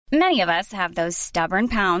Many of us have those stubborn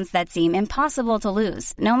pounds that seem impossible to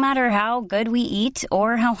lose, no matter how good we eat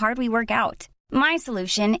or how hard we work out. My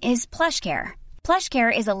solution is PlushCare.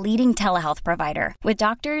 PlushCare is a leading telehealth provider with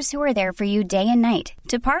doctors who are there for you day and night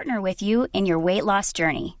to partner with you in your weight loss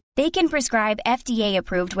journey. They can prescribe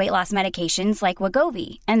FDA-approved weight loss medications like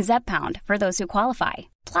Wegovy and Zepbound for those who qualify.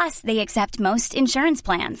 Plus, they accept most insurance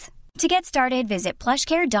plans. To get started, visit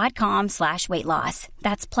plushcare.com/weightloss.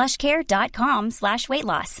 That's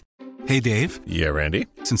plushcare.com/weightloss. Hey, Dave. Yeah, Randy.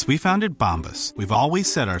 Since we founded Bombas, we've always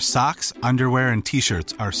said our socks, underwear, and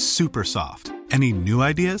T-shirts are super soft. Any new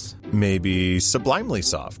ideas? Maybe sublimely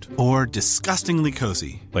soft. Or disgustingly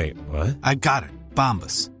cozy. Wait, what? I got it.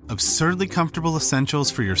 Bombas. Absurdly comfortable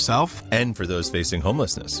essentials for yourself and for those facing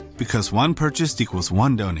homelessness. Because one purchased equals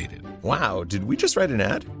one donated. Wow, did we just write an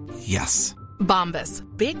ad? Yes. Bombas.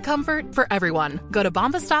 Big comfort for everyone. Go to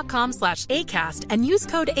bombas.com/ACAST and use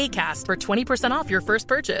code ACAST for 20% off your first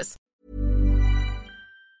purchase.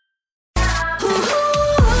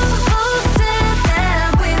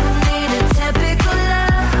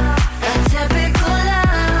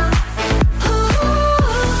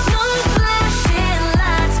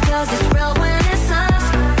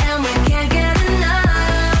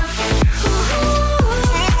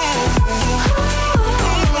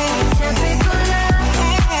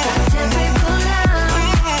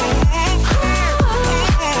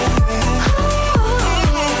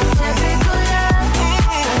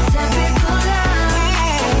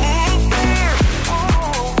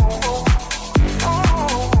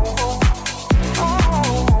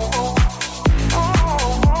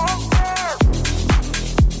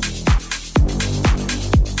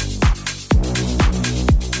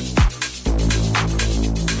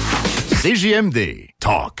 CJMD.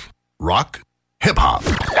 Talk. Rock. Hip-hop.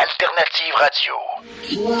 Alternative Radio.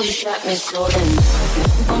 You shot me so then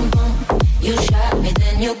bum, bum. You shot me,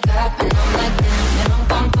 then you got me, and I'm like damn,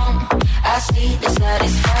 bum, bum. I see the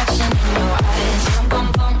satisfaction in your eyes,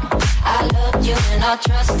 bum, bum. I loved you and I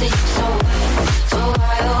trusted you so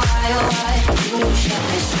why, oh why, oh why. You shot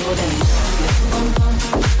me so then bum, bum.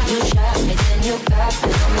 You shot me, then you got me,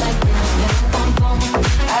 and I'm like damn, bum, bum.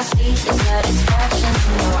 I see the satisfaction in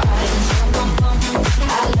your eyes, bum, bum.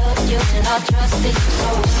 I loved you and I trusted you so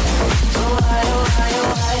why, oh why, oh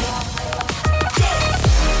why.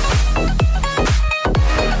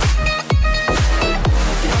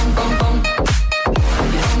 Bum, bum, bum.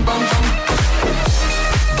 Bum, bum, bum.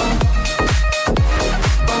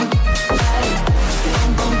 Bum,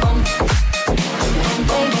 bum, bum.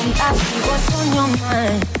 Baby, I see what's on your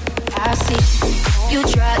mind. I see you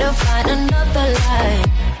try to find another line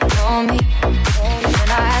on me when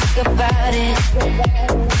I ask about it.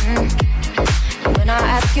 When I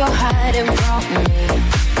ask, you're hiding from me.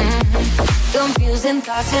 Confusing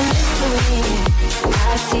thoughts and mystery. I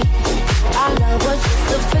see our love was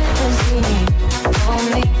just a fantasy on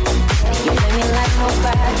me. You made me like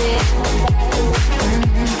nobody.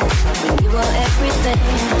 You were everything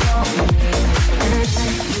on me.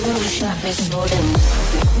 You shot me so then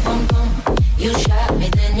bum, bum. You shot me,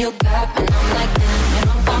 then you got me, and I'm like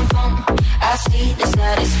damn, bum, bum. I see the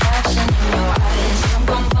satisfaction in your eyes,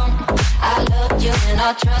 bum, bum. I loved you and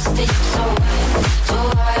I trusted you so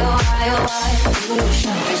why, oh why, oh why. You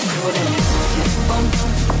shot me so then bum, bum.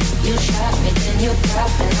 You shot me, then you got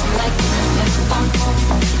me, and I'm like damn, bum, bum.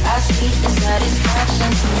 I see the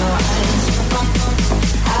satisfaction in your eyes, bum, bum.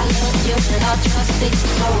 I loved you and I trusted you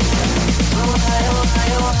so why, oh why,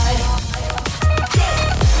 oh why.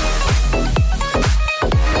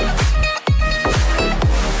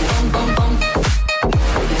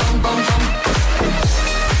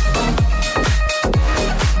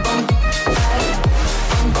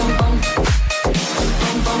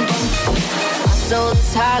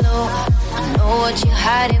 Hollow. I know what you're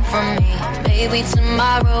hiding from me. Maybe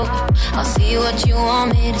tomorrow I'll see what you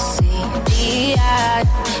want me to see. D.I.,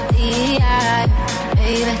 D.I.,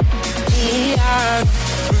 baby, D.I.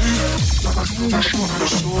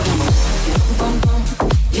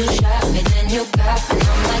 You shot me, then you got me, and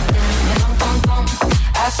I'm like damn, bum, bum.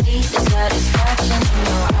 I see the satisfaction in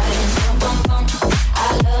your eyes, bum, bum. I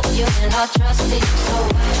love you and I trusted you so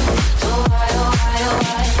why, oh why, oh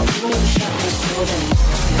why. You shot me so then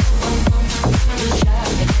bum, bum. You shot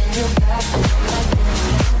me, then you got me, and I'm like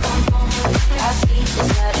damn, bum, bum. I see the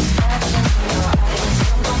satisfaction in your eyes,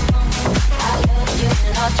 bum, bum. I love you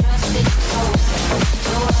and I trusted you so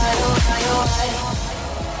why, oh why, oh why.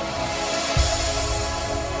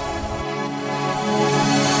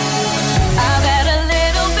 I've had a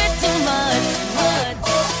little bit too much.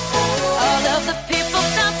 All of the people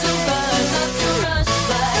not to rush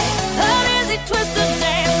by. Uneasy twist of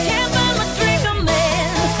dance, can't find my dream of man.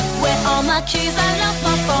 my keys, I lost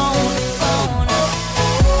my phone.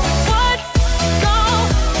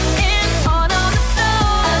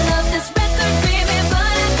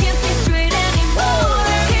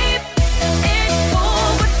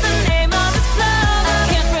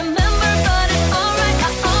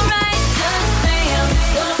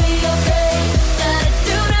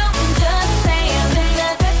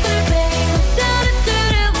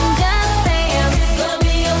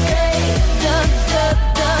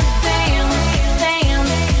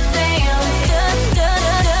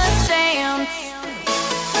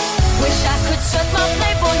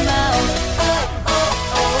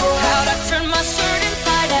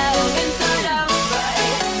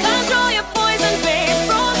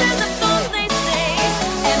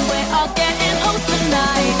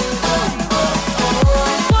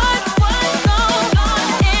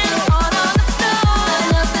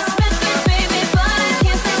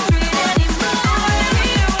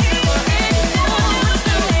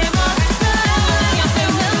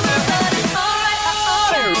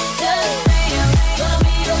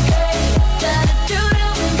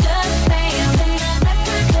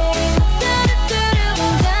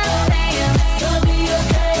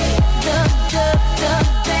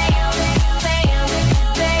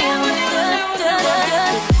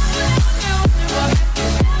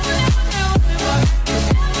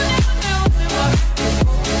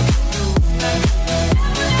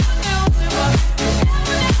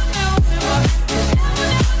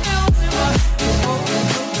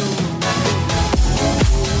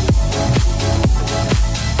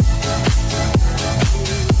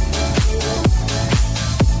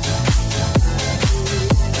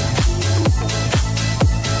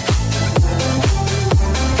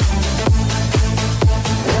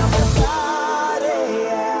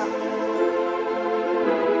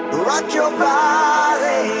 Rock your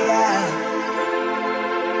body, yeah.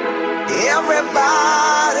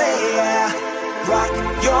 Everybody, yeah. Rock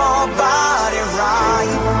your body right.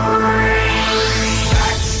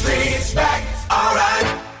 Backstreet's back, alright,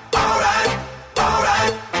 alright,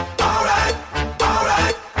 alright, alright,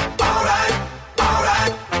 alright, alright, alright,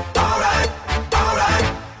 alright, alright, alright,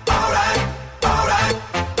 alright, alright,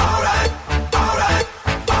 alright,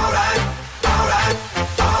 alright, alright, alright,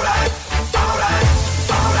 alright.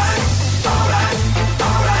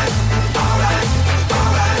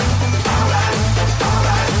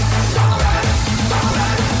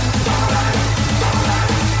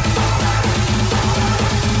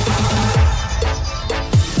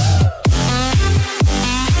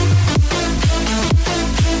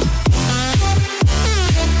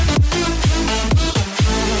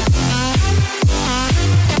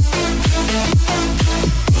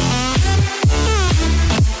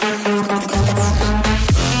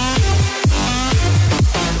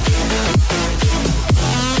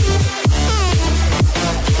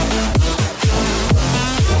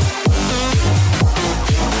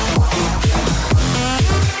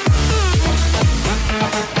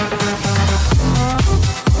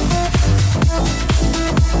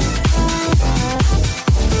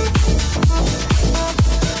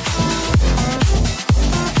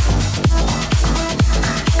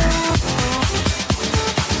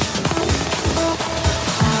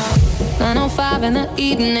 In the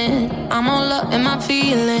evening, I'm all up in my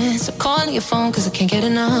feelings. So calling your phone cause I can't get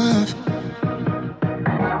enough.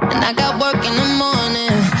 And I got work in the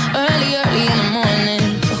morning, early in the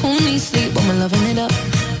morning. But who needs sleep when we're loving it up?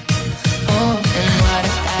 Oh, and what I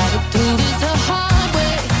gotta do is the hard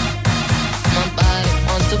way. My body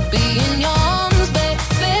wants to be in your arms,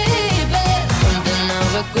 baby. Something I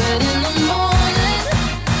regret in the morning,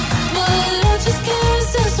 but I just can't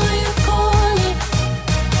resist when you call me.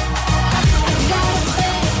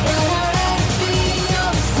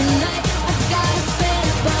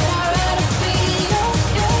 But I'd rather be yours.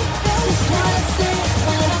 That's what I said.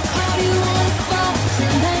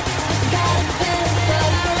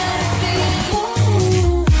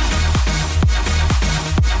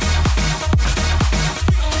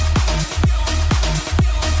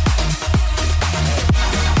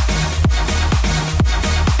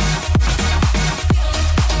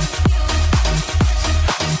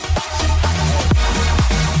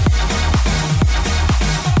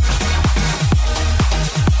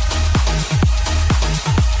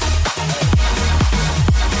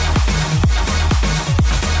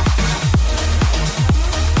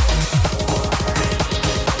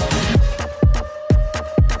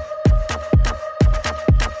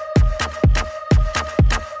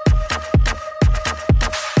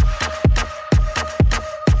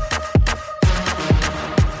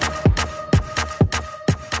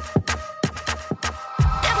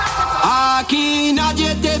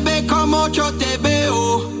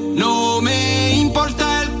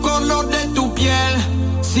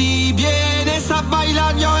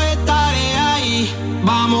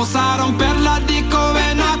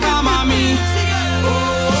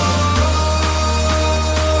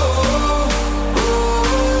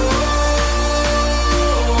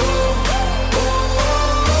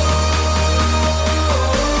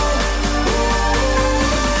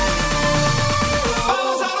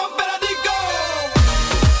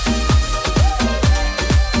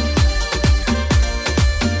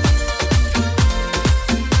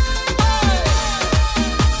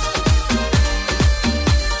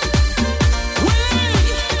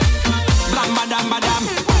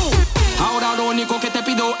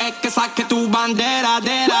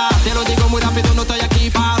 bandera, te lo digo muy rápido, no estoy aquí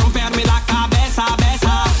para romperme la cabeza,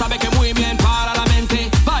 besa. Sabe que muy bien para la mente,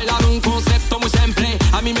 bailar un concepto muy simple.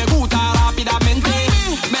 A mí me gusta rápidamente,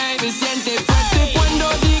 baby, siente fuerte cuando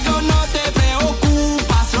digo no te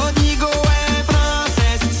preocupas. Lo digo en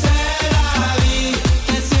francés, c'est la vie.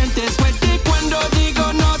 Te sientes fuerte cuando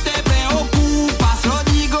digo no te preocupas. Lo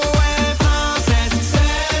digo en francés,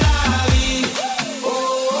 c'est la vie.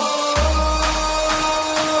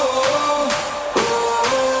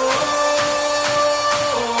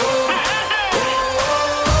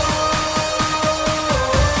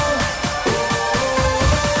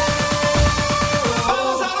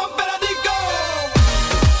 Vamos a romper la disco.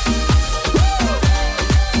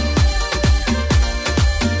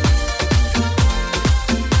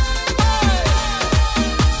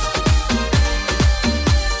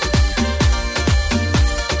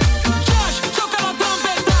 Josh, toca la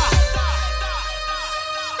trompeta.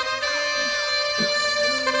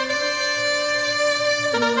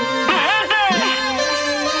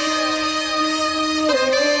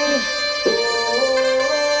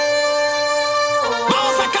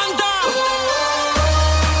 Vamos a cantar.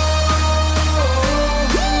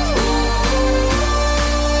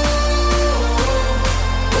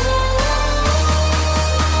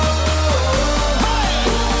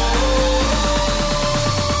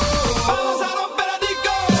 Vamos a romper la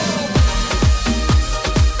disco.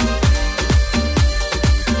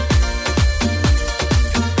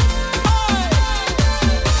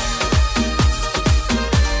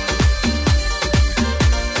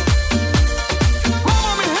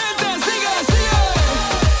 Vamos mi gente, sigue, sigue.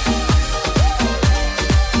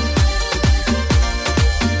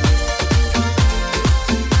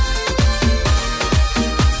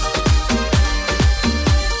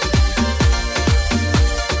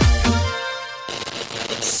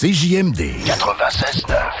 CJMD.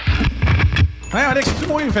 96.9. Hein, Alex, tu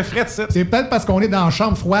moi, il fait frais de ça. C'est peut-être parce qu'on est dans une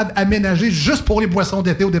chambre froide aménagée juste pour les boissons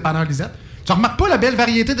d'été au dépanneur Lisette. Tu remarques pas la belle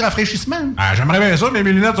variété de rafraîchissement? Ah, j'aimerais bien ça, mais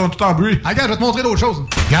mes lunettes sont toutes en bruit. Ah, regarde, je vais te montrer d'autres choses.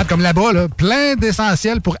 Regarde, comme là-bas, là, plein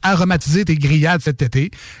d'essentiels pour aromatiser tes grillades cet été.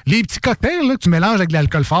 Les petits cocktails là, que tu mélanges avec de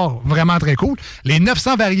l'alcool fort, vraiment très cool. Les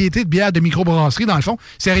 900 variétés de bières de microbrasserie, dans le fond.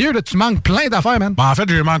 Sérieux, là, tu manques plein d'affaires, man. Bon, en fait,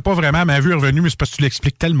 je manque pas vraiment. Ma vue est revenue, mais c'est parce que tu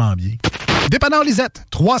l'expliques tellement bien. Dépanneur Lisette,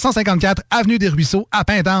 354 Avenue des Ruisseaux, à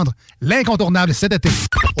Pintendre. L'incontournable cet été.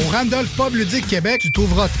 Au Randolph Pub Ludique Québec, tu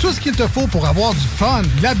trouveras tout ce qu'il te faut pour avoir du fun,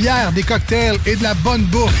 de la bière, des cocktails et de la bonne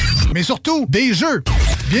bouffe. Mais surtout, des jeux.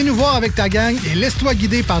 Viens nous voir avec ta gang et laisse-toi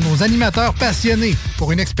guider par nos animateurs passionnés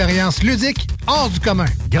pour une expérience ludique hors du commun.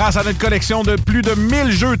 Grâce à notre collection de plus de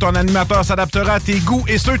 1000 jeux, ton animateur s'adaptera à tes goûts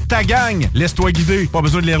et ceux de ta gang. Laisse-toi guider. Pas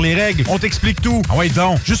besoin de lire les règles. On t'explique tout. Ah ouais,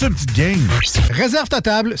 donc, juste une petite game. Réserve ta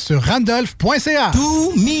table sur randolph.ca.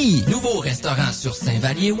 To Me, nouveau restaurant sur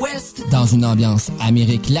Saint-Vallier-Ouest, dans une ambiance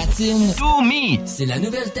Amérique latine. To Me, c'est la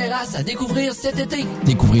nouvelle terrasse à découvrir cet été.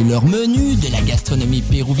 Découvrez leur menu, de la gastronomie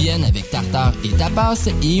péruvienne avec tartare et tapas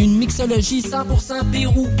et une mixologie 100%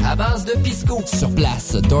 Pérou à base de pisco. Sur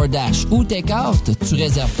place, DoorDash ou take-out, tu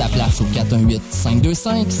réserves ta place au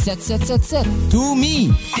 418-525-7777. To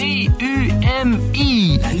Me,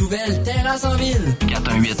 T-U-M-I, la nouvelle terrasse en ville.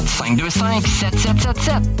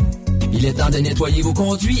 418-525-7777. Il est temps de nettoyer vos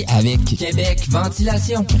conduits avec Québec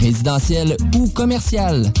Ventilation. Résidentiel ou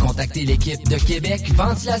commercial. Contactez l'équipe de Québec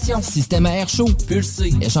Ventilation. Système à air chaud,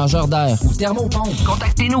 pulsé, échangeur d'air ou thermopompe.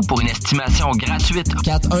 Contactez-nous pour une estimation gratuite.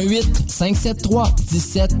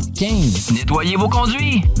 418-573-1715. Nettoyez vos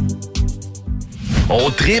conduits.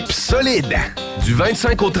 On tripe solide. Du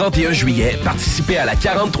 25 au 31 juillet, participez à la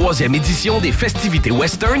 43e édition des festivités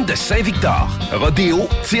western de Saint-Victor. Rodéo,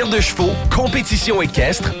 tir de chevaux, compétition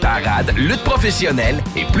équestre, parade, lutte professionnelle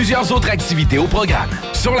et plusieurs autres activités au programme.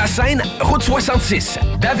 Sur la scène, Route 66,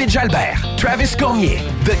 David Jalbert, Travis Cormier,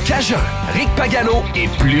 The Cajun, Rick Pagano et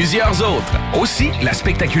plusieurs autres. Aussi, la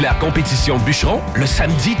spectaculaire compétition bûcheron le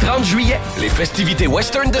samedi 30 juillet. Les festivités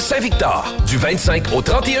western de Saint-Victor, du 25 au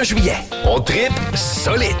 31 juillet. On tripe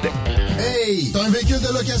solide. Hey, t'as un véhicule de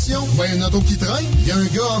location? Ouais, une auto qui traîne? Il y a un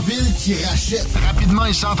gars en ville qui rachète. Rapidement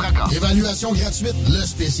et sans tracas. Évaluation gratuite. Le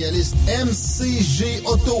spécialiste MCG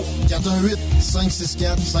Auto.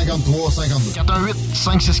 418-564-5352.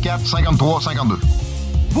 418-564-5352.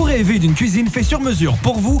 Vous rêvez d'une cuisine faite sur mesure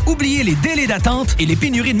pour vous? Oubliez les délais d'attente et les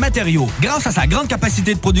pénuries de matériaux. Grâce à sa grande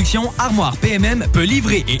capacité de production, Armoire PMM peut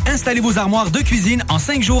livrer et installer vos armoires de cuisine en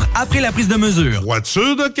 5 jours après la prise de mesure.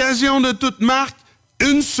 Voiture d'occasion de toute marque,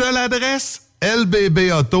 une seule adresse,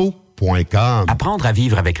 lbbauto.com. Apprendre à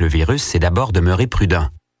vivre avec le virus, c'est d'abord demeurer prudent.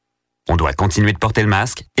 On doit continuer de porter le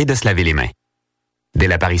masque et de se laver les mains. Dès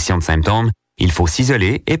l'apparition de symptômes, il faut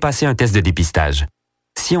s'isoler et passer un test de dépistage.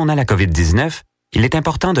 Si Si on a la COVID-19, il est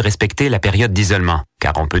important de respecter la période d'isolement,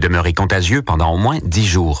 car on peut demeurer contagieux pendant au moins 10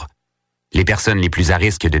 jours. Les personnes les plus à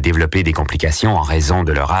risque de développer des complications en raison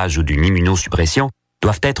de leur âge ou d'une immunosuppression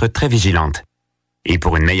doivent être très vigilantes. Et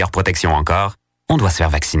pour une meilleure protection encore, on doit se faire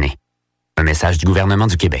vacciner. Un message du gouvernement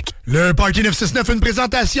du Québec. Le Party 969, une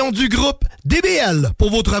présentation du groupe DBL. Pour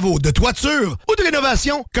vos travaux de toiture ou de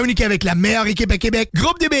rénovation, communiquez avec la meilleure équipe à Québec,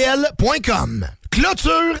 groupedbl.com.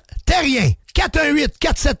 Clôture Terrien,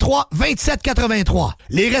 418-473-2783.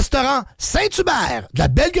 Les restaurants Saint-Hubert, de la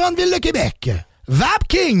belle grande ville de Québec.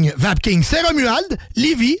 Vapking Saint-Romuald,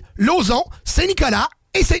 Lévis, Lauson, Saint-Nicolas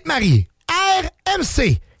et Sainte-Marie.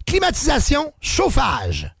 RMC, climatisation,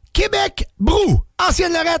 chauffage. Québec, Brou,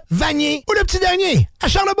 Ancienne-Lorette, Vanier ou le petit dernier, à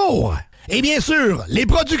Charlebourg. Et bien sûr, les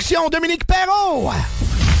productions Dominique Perrault.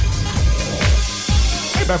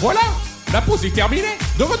 Et ben voilà, la pause est terminée.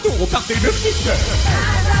 De retour au Party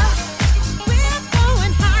 969.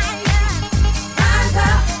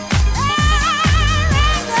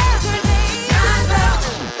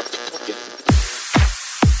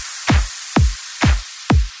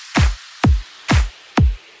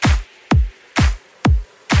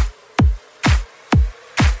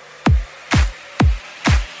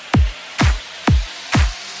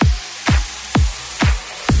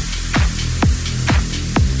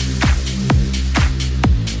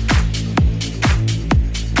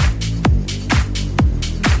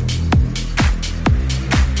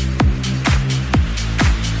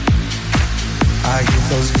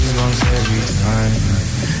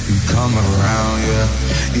 Come around, yeah.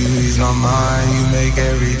 You ease my mind, you make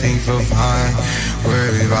everything feel fine.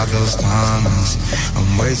 Worry about those comments,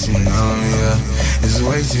 I'm way too numb, yeah. It's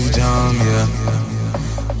way too dumb, yeah.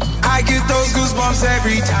 I get those goosebumps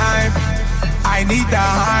every time. I need the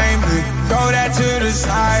Heimlich, throw that to the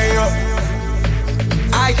side, yeah.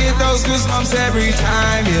 I get those goosebumps every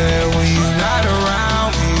time, yeah. When you're not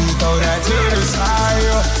around me, you throw that to the side,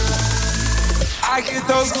 yeah. I get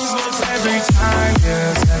those goosebumps every time,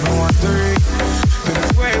 yeah, 713. But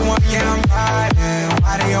it's way one, yeah, I'm riding.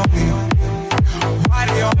 Why they on me? Why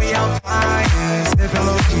they on me? I'm flying, sipping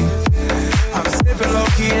low-key. I'm sipping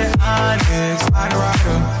low-key in Onyx, find a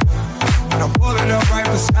rider. And I'm pulling up right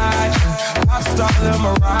beside you. Pop star Lil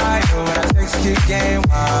Mariah. When I text kick game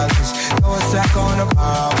wireless. Throw a sack on the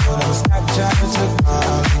bar. Pull up Snapchat and took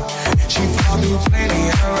Molly. She fought through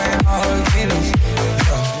plenty and ran all her guineas.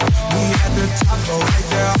 We at the top, oh, right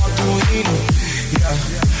there, all doing it, yeah.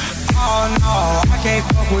 Oh no, I can't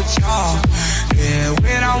fuck with y'all. Yeah,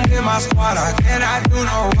 when I'm with my squad, I cannot do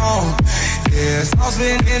no wrong. Yeah,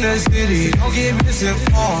 saucepan in the city, don't get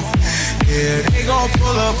misinformed. Yeah, they gon'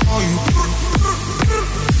 pull up on you.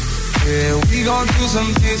 Yeah, we gon' do some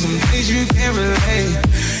things you can't relate.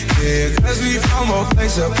 Yeah, cause we from a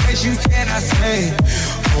place you cannot stay.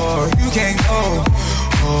 Or you can't go,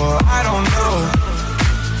 or I don't know.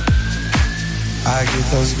 I get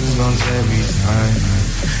those goosebumps every time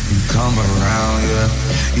you come around, yeah.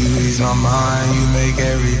 You ease my mind, you make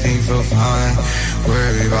everything feel fine.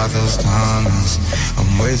 Worry about those comments,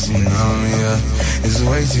 I'm way too numb, yeah. It's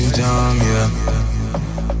way too dumb, yeah.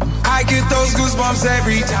 I get those goosebumps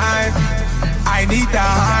every time. I need the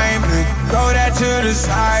Heimlich, throw that to the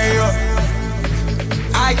side, yeah.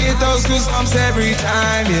 I get those goosebumps every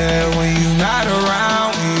time, yeah. When you're not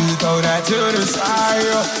around, when you throw that to the side,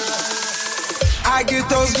 yeah. I get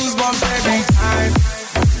those goosebumps every time.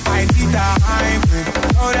 I need the Heimlich,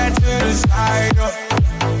 throw that to the side, yeah.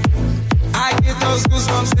 I get those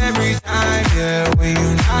goosebumps every time, yeah. When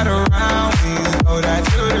you're not around, when you throw that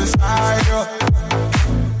to the side, yeah.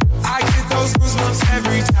 I get those goosebumps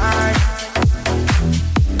every time.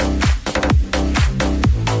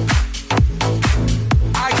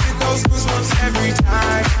 I get those goosebumps every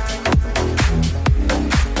time.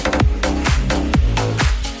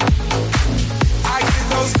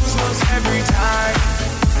 Every time.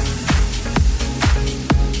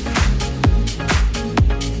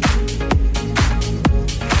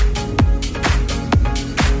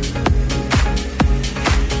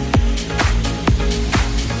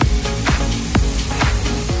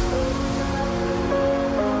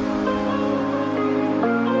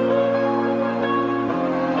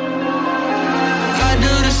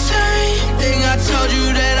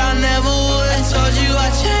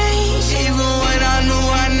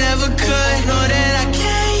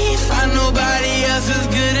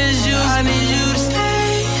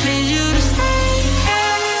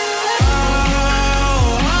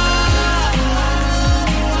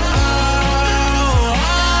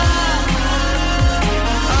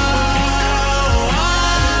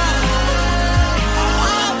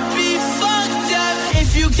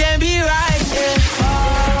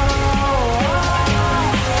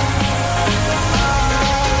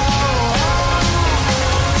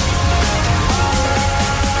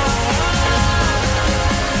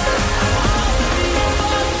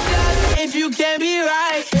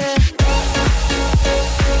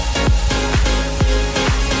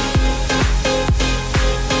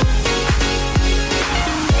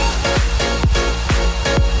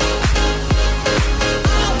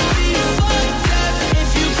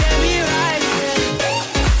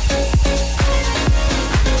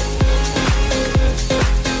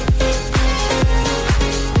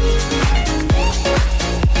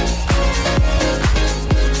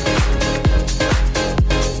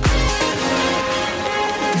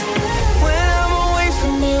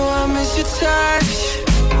 touch.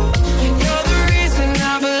 You're the reason I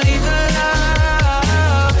believe in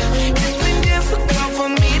love. It's been difficult for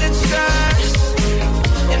me to trust,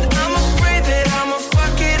 and I'm afraid that I'ma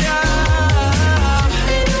fuck it up.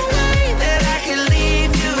 Ain't no way that I can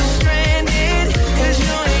leave you stranded, 'cause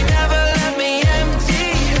you ain't never left me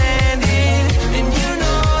empty-handed. And you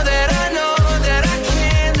know that I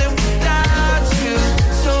can't live without you.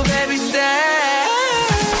 So baby, stay.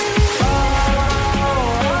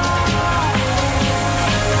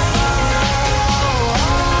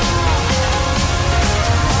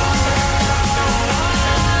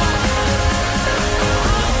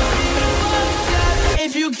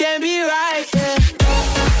 If you can't be right, yeah.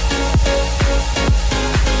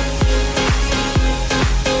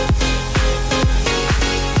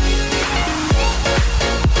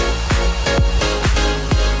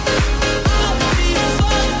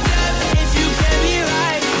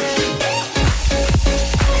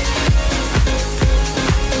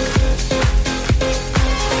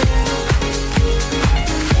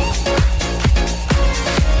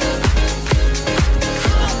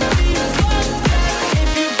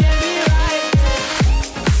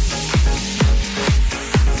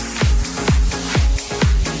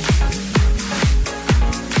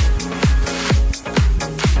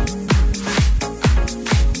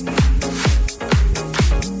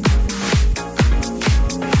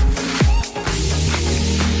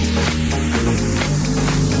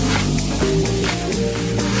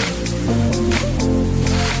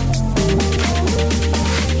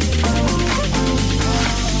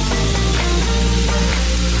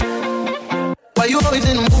 Why you always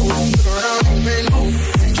in the mood? Look around, ain't ready to move.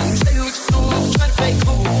 Can't say you exclude, try to play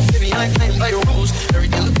cool. Baby, I ain't playing by your rules.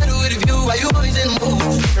 Everything look better with a view. Why you always in the mood?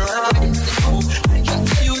 Look around, ain't ready to move. Can't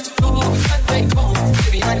say you exclude, try to play cool.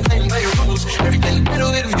 Baby, I ain't playing by your rules. Everything look better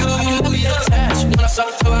with a view. I can be attached. When I saw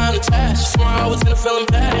the fella, I'm attached. Swore I was in a feeling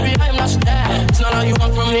bad. Baby, I am not your dad. It's not all you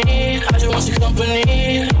want from me. I just want your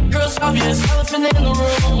company. Girl, it's obvious, elephant in the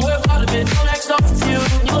room. We're part of it. Don't act soft with you.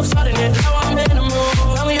 You look sudden it. Now I'm in the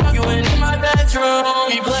mood. And we arguing in my bedroom.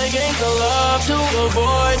 We play games of love to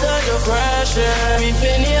avoid the depression. We've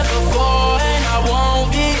been here before, and I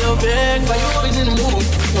won't be a big. Why you always in the mood?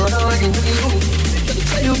 Around like you really move.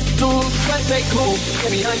 Say you do, try to play cool.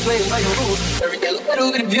 Baby, I ain't playing by your rules. Everything look better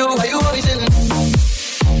with a view. Why you always in the mood?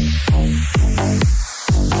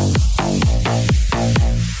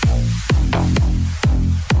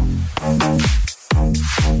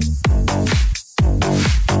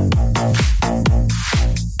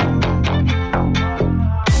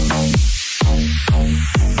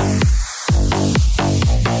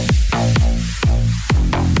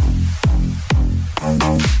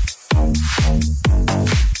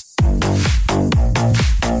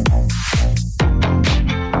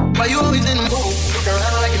 Why you always in the mood? Look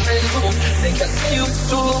around like you're ready to move. They can't say you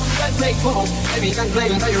do, try to play cool. Baby, I ain't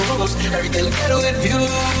playing by your rules. Everything look better with you.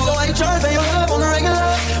 So I ain't trying to pay your love on the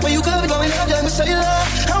regular. When you could be going up, let me say you love.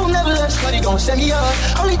 I don't never let somebody gon' set me up.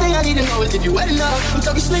 Only thing I need to know is if you wet enough. I'm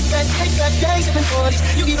talking slick back, take back, days, sipping 40s.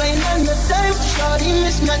 You keep playing none of the same with the shawty.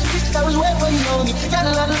 Mismatch, bitch, I was wet when you know me. Got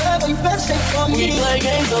a lot of love, but you better say for me. We play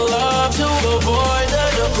games of love to avoid the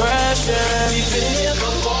depression. We've been here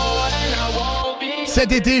before and I won't be.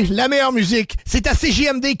 Cet été, la meilleure musique, c'est à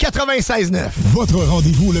CJMD 96.9. Votre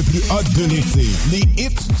rendez-vous le plus hot de l'été. Les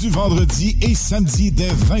hits du vendredi et samedi dès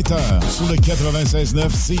 20h sur le 96.9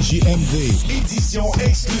 CJMD. Édition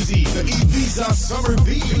exclusive Ibiza Summer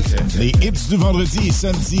Beat. Les hits du vendredi et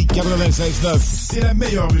samedi 96.9. C'est la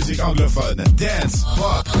meilleure musique anglophone. Dance,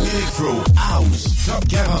 pop, electro, house, top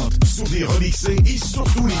 40, sur des remixés et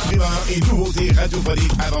surtout les primeurs et nouveautés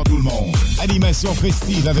radiophoniques avant tout le monde. Animation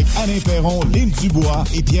festive avec Alain Perron, Lynn Dubois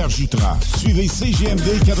et Pierre Jutras. Suivez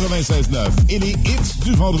CGMD 96.9 et les hits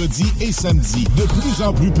du vendredi et samedi, de plus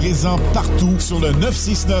en plus présents partout sur le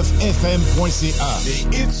 969fm.ca. Les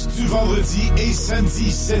hits du vendredi et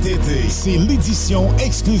samedi cet été, c'est l'édition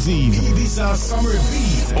exclusive Ibiza Summer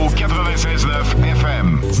Beat au 96.9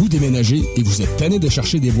 FM. Vous déménagez et vous êtes tanné de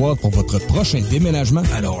chercher des boîtes pour votre prochain déménagement?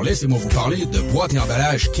 Alors laissez-moi vous parler de Boîte et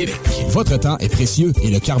Emballage Québec. Votre temps est précieux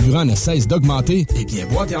et le carburant ne cesse d'augmenter. Eh bien,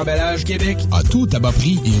 Boîte et Emballage Québec a tout à bas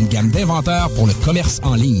prix et une gamme d'inventaires pour le commerce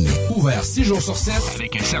en ligne. Ouvert 6 jours sur 7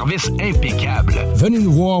 avec un service impeccable. Venez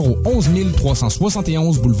nous voir au 11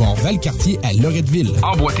 371 boulevard Valcartier à Loretteville.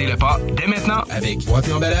 Emboîtez le pas dès maintenant avec Boîte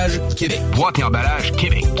et Emballage Québec. Boîte et Emballage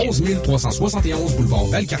Québec. 11 371 boulevard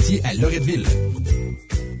Valcartier à Loretteville.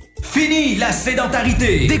 Fini la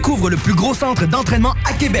sédentarité! Découvre le plus gros centre d'entraînement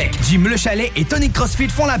à Québec. Jim Le Chalet et Tonic CrossFit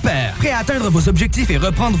font la paire. Prêt à atteindre vos objectifs et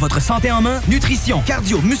reprendre votre santé en main? Nutrition,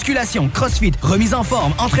 cardio, musculation, CrossFit, remise en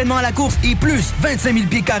forme, entraînement à la course et plus 25 000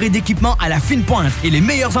 pieds carrés d'équipement à la fine pointe et les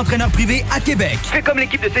meilleurs entraîneurs privés à Québec. Fais comme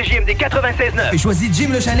l'équipe de CJMD 96.9 et choisis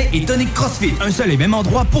Jim Le Chalet et Tonic CrossFit. Un seul et même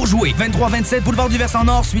endroit pour jouer. 23-27 Boulevard du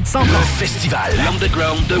Versant-Nord, suite 130. Le festival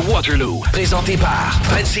L'Underground de Waterloo, présenté par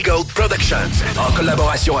Fancy Goat Productions, en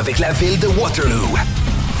collaboration avec la ville de Waterloo.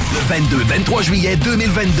 Le 22-23 juillet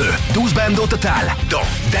 2022, 12 bandes au total, dont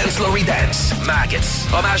Dance Lory Dance, Maggots,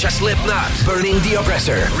 Hommage à Slipknot, Burning the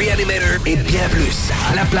Oppressor, Reanimator et bien plus.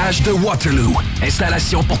 À la plage de Waterloo.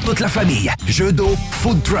 Installation pour toute la famille. Jeux d'eau,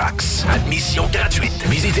 food trucks. Admission gratuite.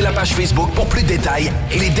 Visitez la page Facebook pour plus de détails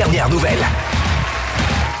et les dernières nouvelles.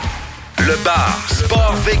 Le bar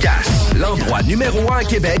Sport Vegas, l'endroit numéro 1 à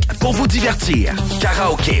Québec pour vous divertir.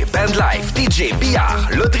 Karaoké, bandlife, DJ, billard,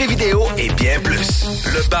 loterie vidéo et bien plus.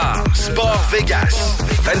 Le bar Sport Vegas,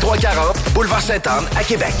 2340 Boulevard Sainte-Anne à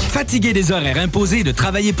Québec. Fatigué des horaires imposés et de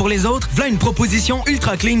travailler pour les autres? Voilà une proposition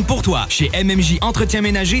ultra clean pour toi. Chez MMJ Entretien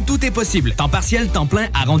Ménager, tout est possible. Temps partiel, temps plein,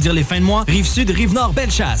 arrondir les fins de mois, Rive-Sud, Rive-Nord,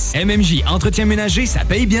 Bellechasse. MMJ Entretien Ménager, ça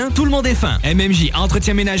paye bien, tout le monde est fin. MMJ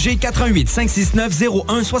Entretien Ménager, 88 569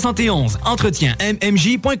 0171. Entretien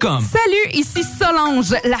mmj.com. Salut, ici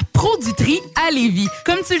Solange, la pro du tri à Lévis.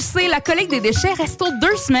 Comme tu le sais, la collecte des déchets reste aux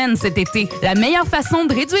 2 semaines cet été. La meilleure façon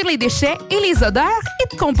de réduire les déchets et les odeurs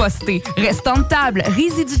est de composter. Restant de table,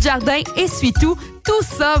 résidus de jardin, essuie-tout, tout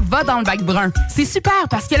ça va dans le bac brun. C'est super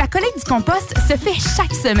parce que la collecte du compost se fait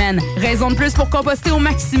chaque semaine. Raison de plus pour composter au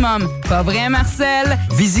maximum. Pas vrai, Marcel?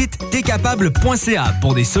 Visite tcapable.ca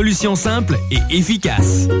pour des solutions simples et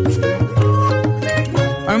efficaces.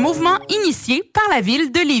 Un mouvement initié par la ville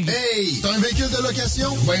de Lévis. Hey, t'as un véhicule de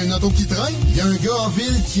location? Ouais, une auto qui traîne? Il y a un gars en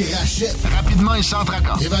ville qui rachète rapidement et sans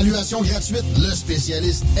tracas. Évaluation gratuite. Le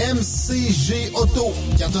spécialiste MCG Auto.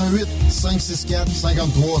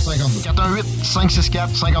 418-564-5352.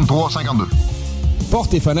 418-564-5352.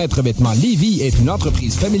 Portes et fenêtres revêtement Lévis est une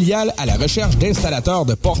entreprise familiale à la recherche d'installateurs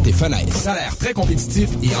de portes et fenêtres. Salaire très compétitif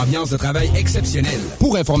et ambiance de travail exceptionnelle.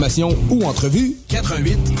 Pour information ou entrevue,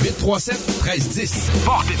 418-837-1310.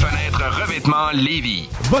 Portes et fenêtres revêtement Lévis.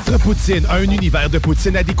 Votre poutine a un univers de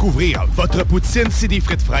poutine à découvrir. Votre poutine, c'est des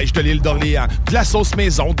frites fraîches de l'île d'Orléans, de la sauce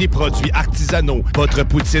maison, des produits artisanaux.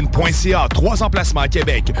 Votrepoutine.ca, 3 emplacements à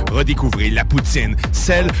Québec. Redécouvrez la poutine,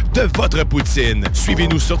 celle de votre poutine.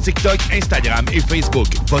 Suivez-nous sur TikTok, Instagram et Facebook.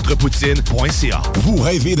 Votrepoutine.ca. Vous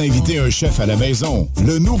rêvez d'inviter un chef à la maison?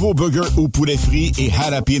 Le nouveau burger au poulet frit et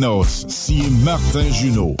jalapenos, si Martin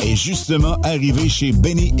Junot, est justement arrivé chez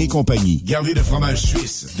Benny et compagnie. Gardé de fromage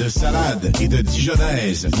suisse, de salade et de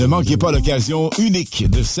dijonnaise. Ne manquez pas l'occasion unique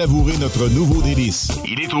de savourer notre nouveau délice.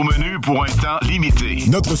 Il est au menu pour un temps limité.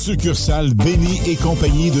 Notre succursale Benny et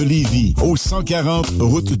compagnie de Lévis, au 140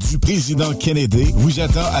 route du Président Kennedy, vous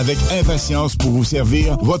attend avec impatience pour vous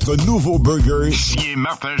servir votre nouveau burger. Signé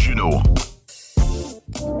Martin Junot.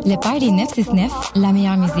 Le Party 969, la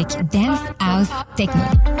meilleure musique dance, house, techno.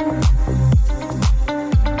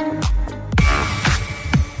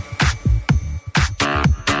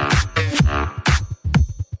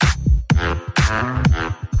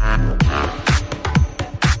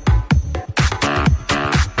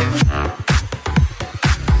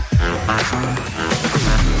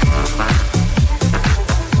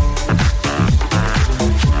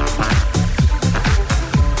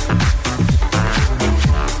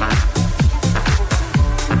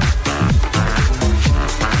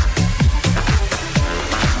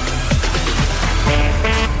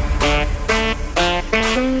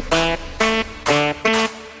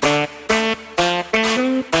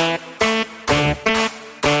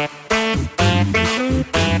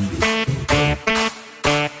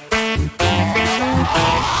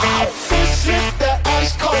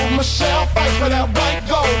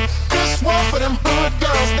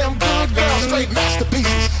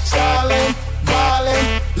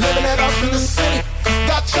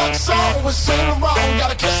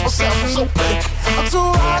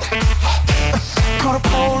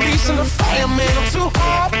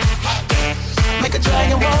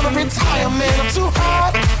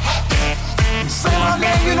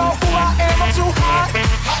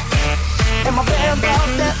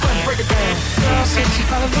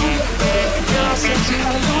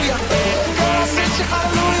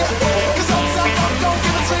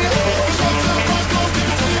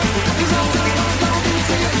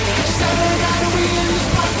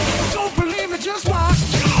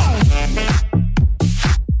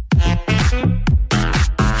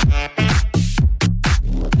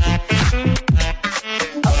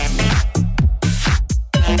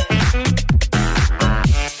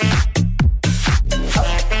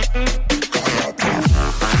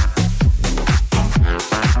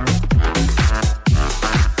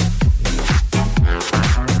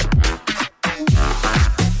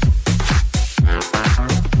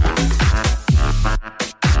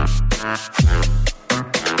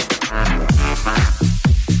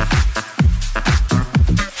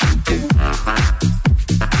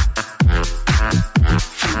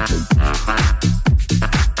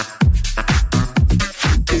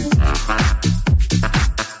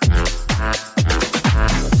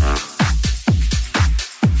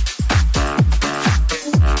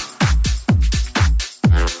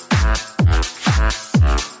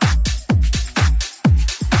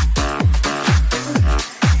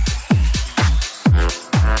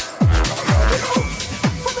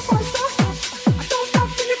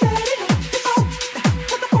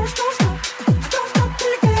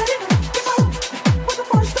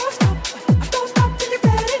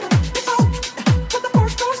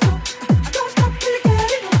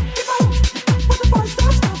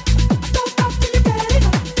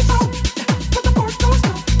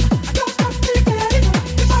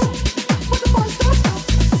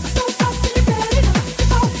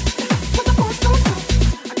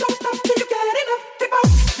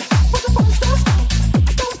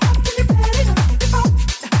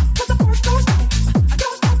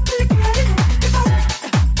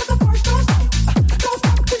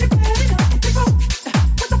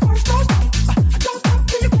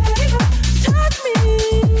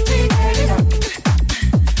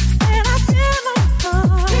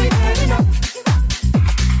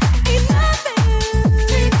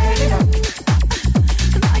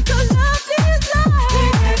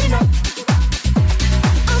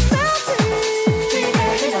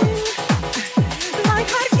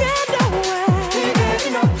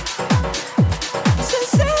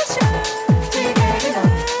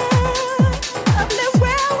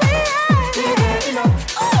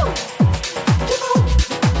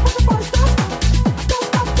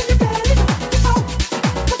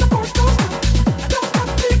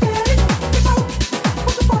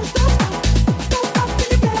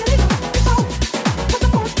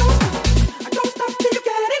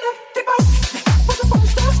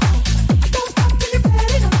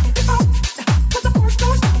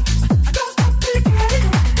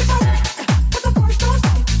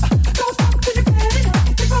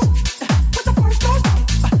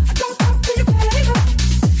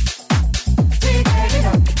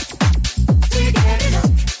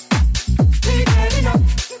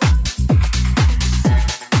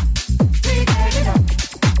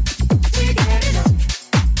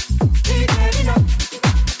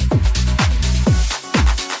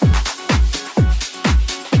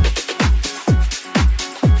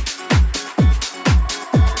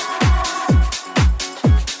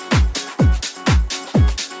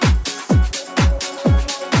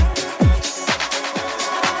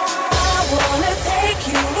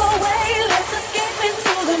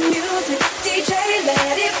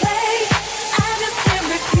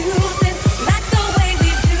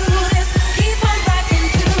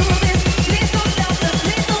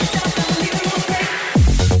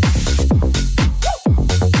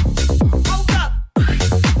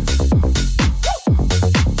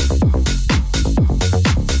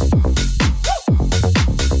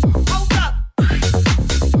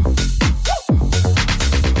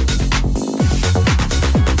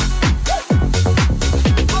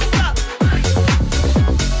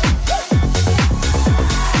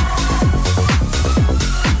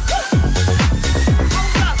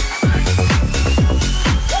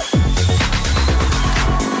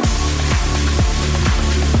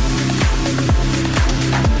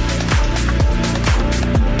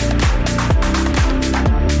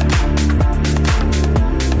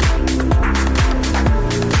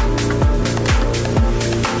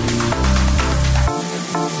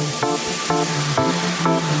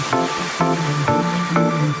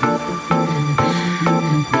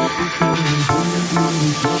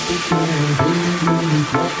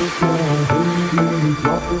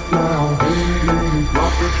 down, hey ladies,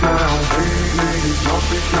 drop it down, hey ladies, drop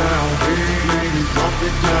it down, hey ladies, drop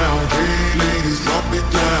it down, hey ladies, drop it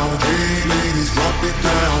down, hey ladies, drop it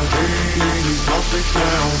down, hey ladies, drop it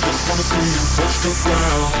down. Just wanna see you touch the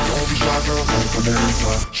ground. Don't be shy, girl, go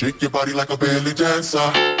bonanza. Shake your body like a belly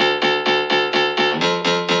dancer.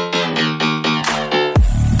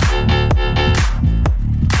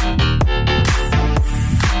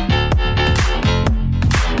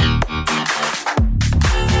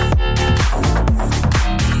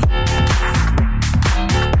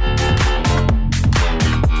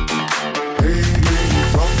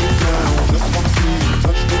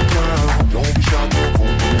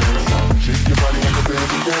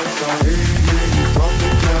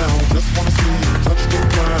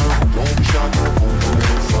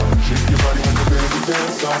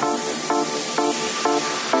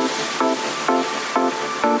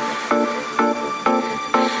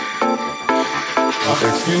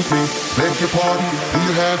 Excuse me, beg your pardon. Do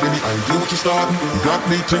you have any idea what you're starting? You got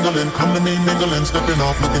me tingling, come to me mingling, stepping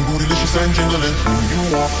off, looking bootylicious and jingling. When you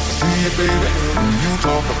walk, see it, baby. When you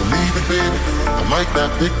talk, I believe it, baby. I like that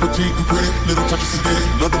thick, petite, and pretty. Little touches of ditty,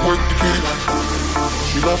 love to work the kitty.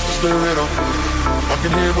 She loves to stir it up. I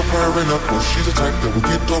can hear her purring up, but she's a type that will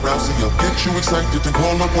get arousing up, get you excited and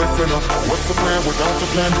call her boyfriend up. What's the plan without the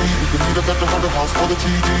plan B? We can meet up at the Hunter House for the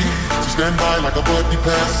TD. So stand by like a buddy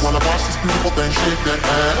pass while I watch this beautiful thing shake that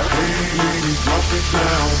ass. Hey ladies, drop it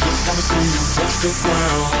down. Just wanna see you touch the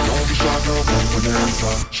ground. Don't be shy, girl, go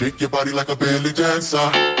bonanza. Shake your body like a belly dancer.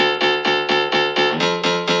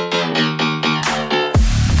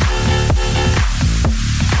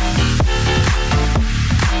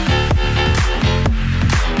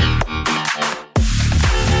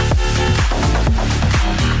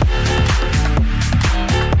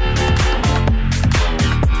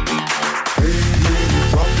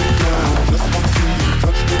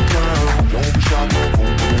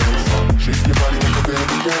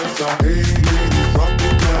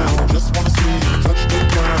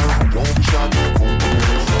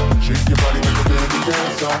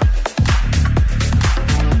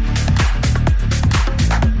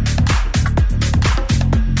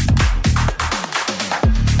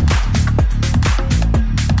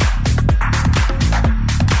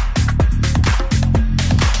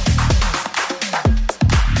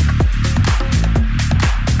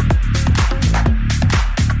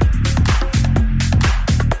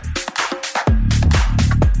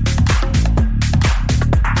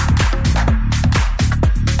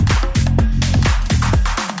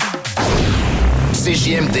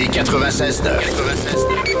 CJMD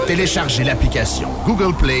 96.9. Téléchargez l'application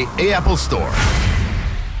Google Play et Apple Store.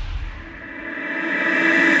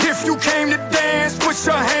 If you came to dance, put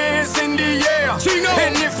your hands in the air.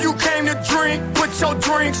 And if you came to drink, put your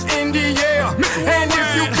drinks in the air. And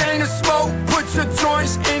if you came to smoke, put your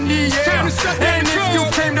joints in the air. And if you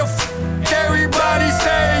came to everybody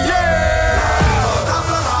say yeah.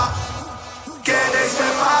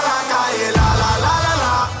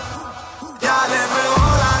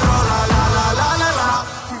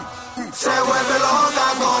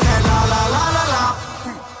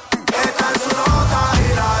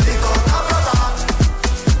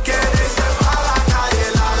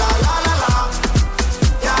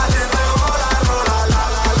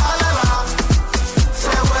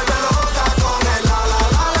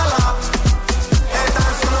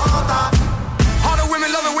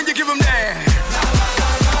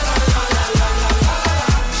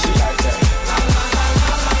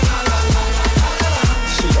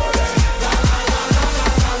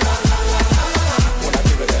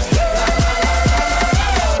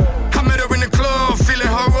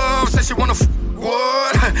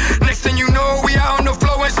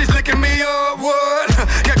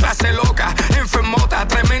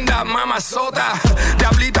 Mamazota,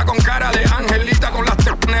 diablita con cara de angelita, con las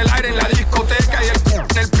en el aire en la discoteca y el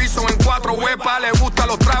en el piso en cuatro huepas. Le gusta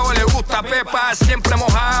los tragos, le gusta pepa, siempre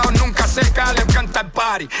mojado, nunca seca, le encanta el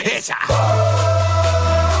party. Ella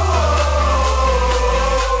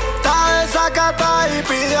está desacata y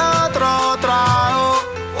pide otro trago.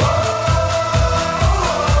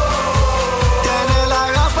 Tiene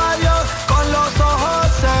la gafa yo con los ojos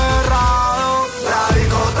cerrados. La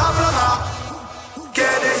discota explota.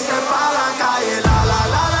 Quiere irse pa' la calle, la la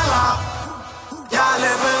la la la. Ya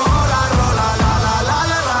le pegó la rola, la la la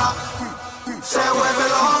la la. Se vuelve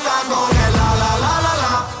loca con el la la la la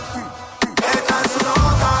la. Está en su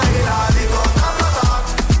nota y la discota explota.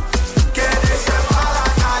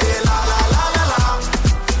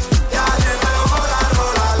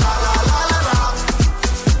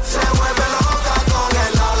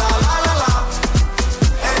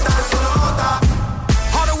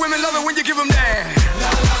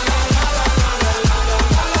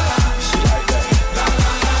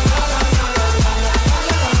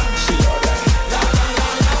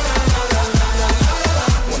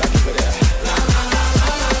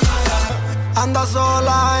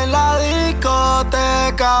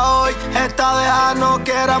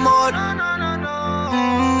 quiere amor.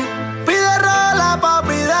 Pide rola,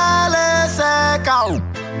 papi, dale seca.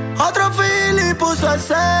 Otro fili puso el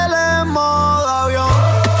cel en modo avión.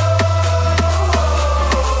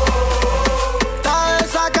 Está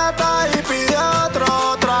desacata y pide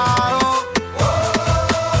otro trago.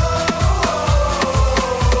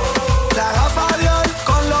 La gafa de hoy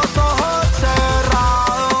con los ojos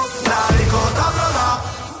cerrados. La discota flota.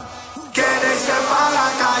 Quiere irse pa' la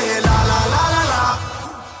calle, la la la la la.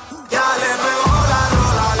 Ya le pegó la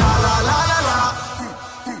rola, la la la la la.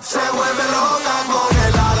 Se vuelve loca con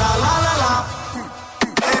el la la la la la.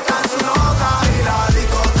 Está en su nota y la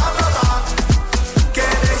discota flota.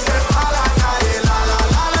 Quiere irse pa' la calle, la la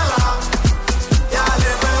la la la. Ya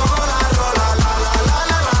le pegó la rola, la la la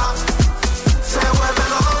la la. Se vuelve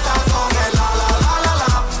loca con el la la la la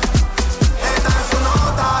la. Está en su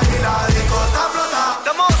nota y la discota flota.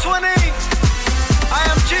 The most winning, I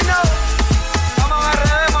am Chino. Estamos en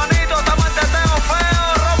RD, manito, estamos en teteo feo,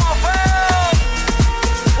 romo feo.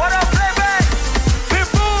 What up, playback?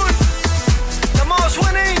 Pitbull. The most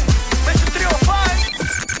winning, Mr. 305.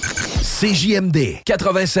 CJMD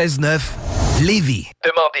 96.9 Lévis.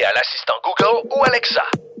 Demandez à l'assistant Google ou Alexa.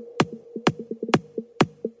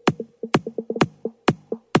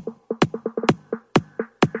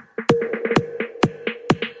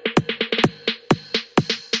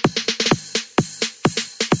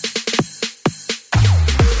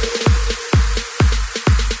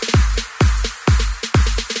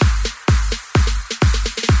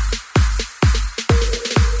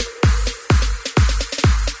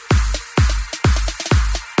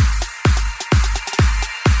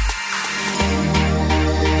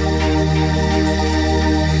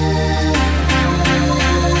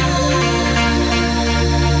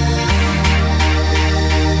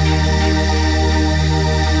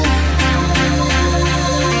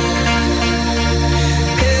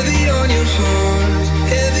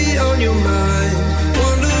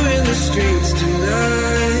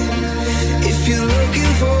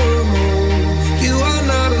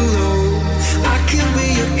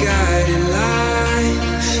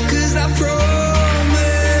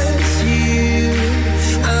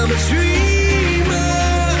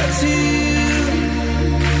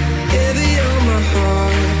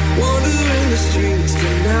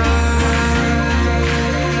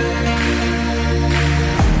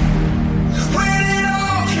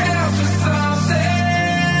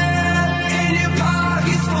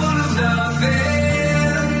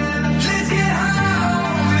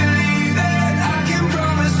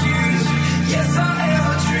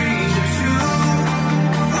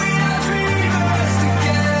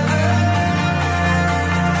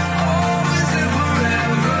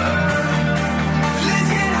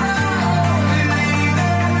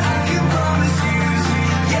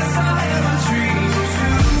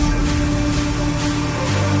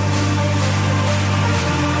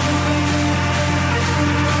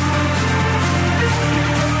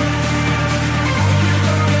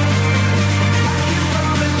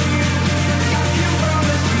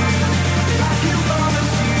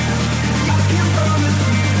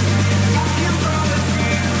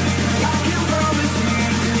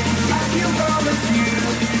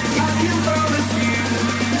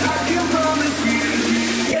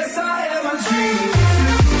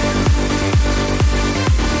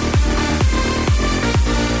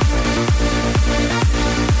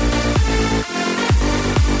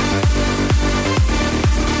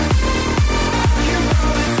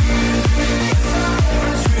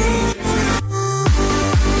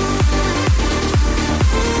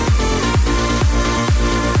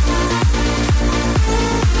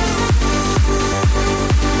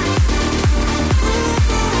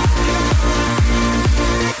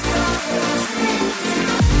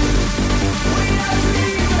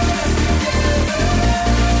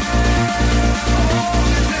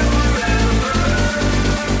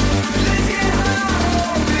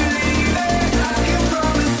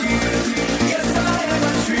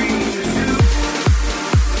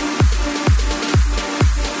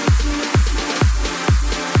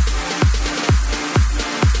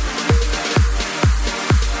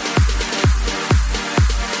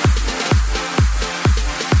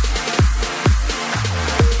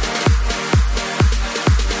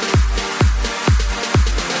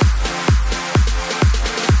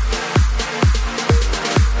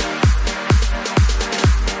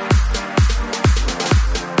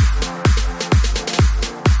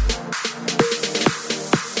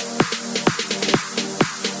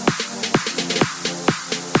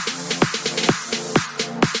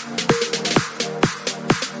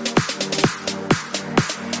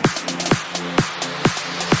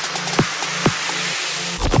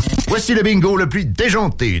 Voici le bingo le plus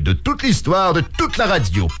déjanté de toute l'histoire de toute la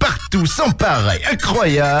radio. Partout, sans pareil,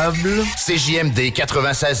 incroyable. CJMD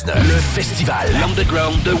 96.9. Le festival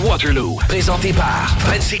L'Underground de Waterloo. Présenté par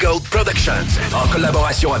Fancy Gold Productions. En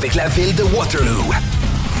collaboration avec la ville de Waterloo.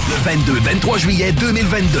 Le 22-23 juillet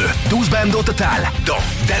 2022. 12 bandes au total, dont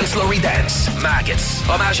Dance Lory Dance,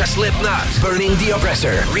 Maggots, Hommage à Slipknot, Burning the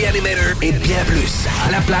Oppressor, Reanimator et bien plus.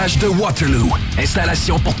 À la plage de Waterloo.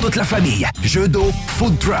 Installation pour toute la famille. Jeux d'eau,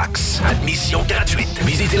 food trucks. Admission gratuite.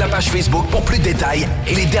 Visitez la page Facebook pour plus de détails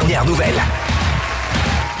et les dernières nouvelles.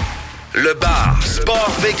 Le bar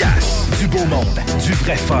Sport Vegas. Du beau monde, du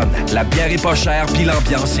vrai fun. La bière est pas chère puis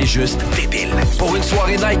l'ambiance est juste débile. Pour une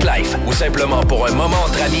soirée nightlife ou simplement pour un moment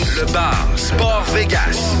entre amis, le bar Sport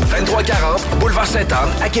Vegas. 2340 Boulevard Sainte-Anne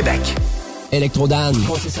à Québec. Électrodan,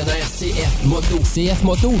 concessionnaire CF Moto. CF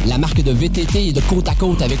Moto, la marque de VTT et de côte à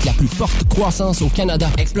côte avec la plus forte croissance au Canada.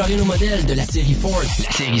 Explorez nos modèles de la série Ford,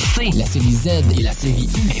 la série C, la série Z et la série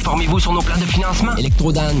U. Informez-vous sur nos plans de financement.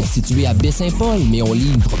 Électrodan, situé à Baie-Saint-Paul, mais on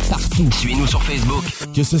livre partout. Suivez-nous sur Facebook.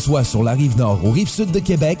 Que ce soit sur la Rive-Nord ou Rive-Sud de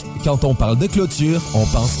Québec, quand on parle de clôture, on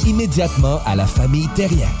pense immédiatement à la famille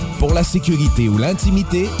Terrien. Pour la sécurité ou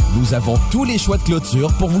l'intimité, nous avons tous les choix de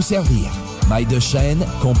clôture pour vous servir. Mailles de chêne,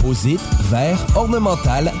 composite, verre,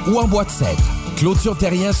 ornemental ou en bois de cèdre. Clôture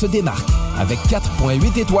Terrien se démarque avec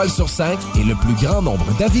 4,8 étoiles sur 5 et le plus grand nombre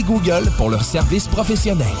d'avis Google pour leur service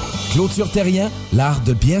professionnel. Clôture Terrien, l'art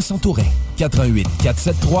de bien s'entourer. 88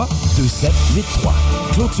 473 2783.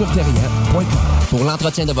 ClôtureTerrien.com. Pour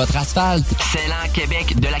l'entretien de votre asphalte, Célan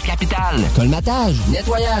Québec de la capitale. Colmatage,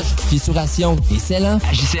 nettoyage, fissuration et Célan.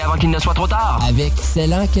 Agissez avant qu'il ne soit trop tard. Avec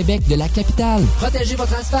Célan Québec de la capitale. Protégez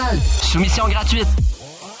votre asphalte. Soumission gratuite.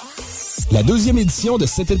 La 2e édition de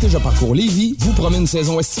Cet été, je parcours Lévis vous promet une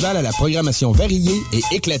saison estivale à la programmation variée et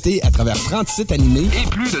éclatée à travers 30 sites animés Et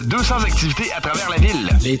plus de 200 activités à travers la ville.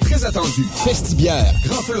 Les très attendus Festibière,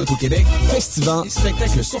 Grand Feu Auto-Québec, Festivant et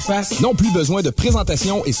Spectacle Surface n'ont plus besoin de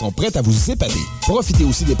présentation et sont prêts à vous épater. Profitez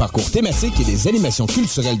aussi des parcours thématiques et des animations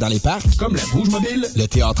culturelles dans les parcs, comme la Bouge Mobile, le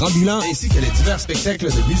théâtre ambulant, ainsi que les divers spectacles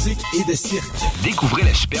de musique et de cirque. Découvrez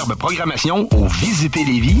la superbe programmation au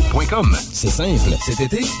visiterlévis.com. C'est simple, cet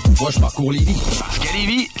été, moi je parcours Lévis. Parce qu'à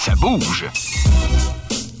Lévis, ça bouge.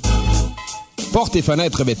 Portes et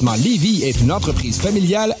fenêtres revêtement Lévis est une entreprise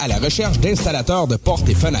familiale à la recherche d'installateurs de portes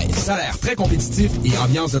et fenêtres. Salaire très compétitif et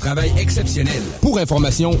ambiance de travail exceptionnelle. Pour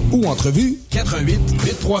information ou entrevue, 88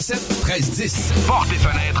 837 1310. Portes et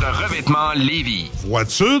fenêtres revêtement Lévis.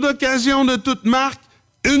 Voiture d'occasion de toute marque,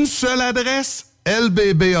 une seule adresse,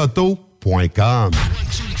 lbbauto.com.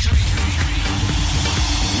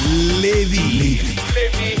 Lévis.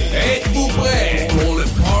 Êtes-vous prêts pour le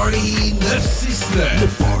Party 969? Le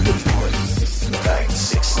Party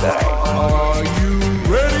 969. Are you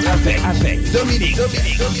ready? Avec Dominique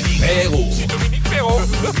Perrault.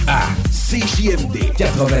 À CJMD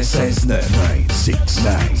 96.9.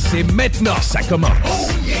 969. C'est maintenant, ça commence. Oh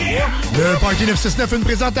yeah! Le Party 969, une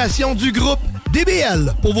présentation du groupe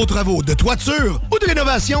DBL. Pour vos travaux de toiture ou de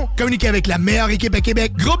rénovation, communiquez avec la meilleure équipe à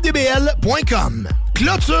Québec, groupedbl.com.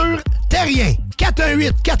 Clôture Terrien,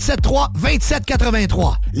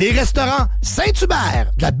 418-473-2783. Les restaurants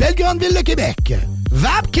Saint-Hubert, de la belle grande ville de Québec.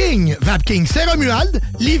 Vapking Saint-Romuald,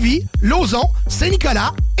 Lévis, Lauson,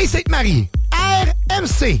 Saint-Nicolas et Sainte-Marie.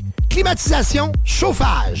 RMC, climatisation,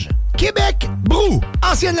 chauffage. Québec, Brou,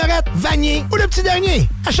 Ancienne-Lorette, Vanier ou le petit dernier,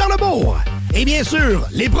 à Charlebourg. Et bien sûr,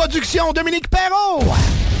 les productions Dominique Perrault.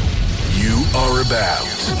 You are about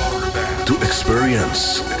to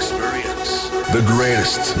experience the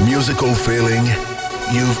greatest musical feeling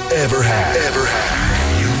you've ever had.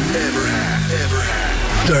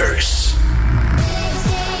 Thirst.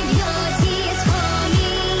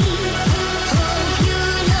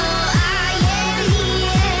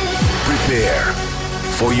 Prepare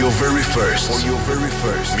for your very first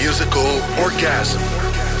musical orgasm.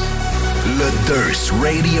 Le Thirst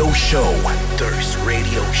Radio Show. Thirst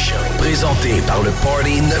Radio Show. Présenté par le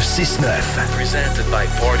Party 969. Presented by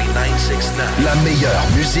Party 969. La meilleure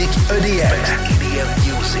musique EDM. EDM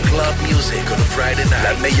music. Club music on a Friday night.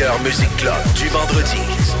 La meilleure musique club du vendredi.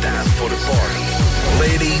 It's time for the party.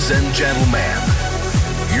 Ladies and gentlemen,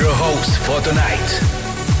 your host for tonight,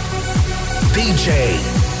 DJ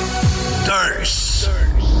Thirst.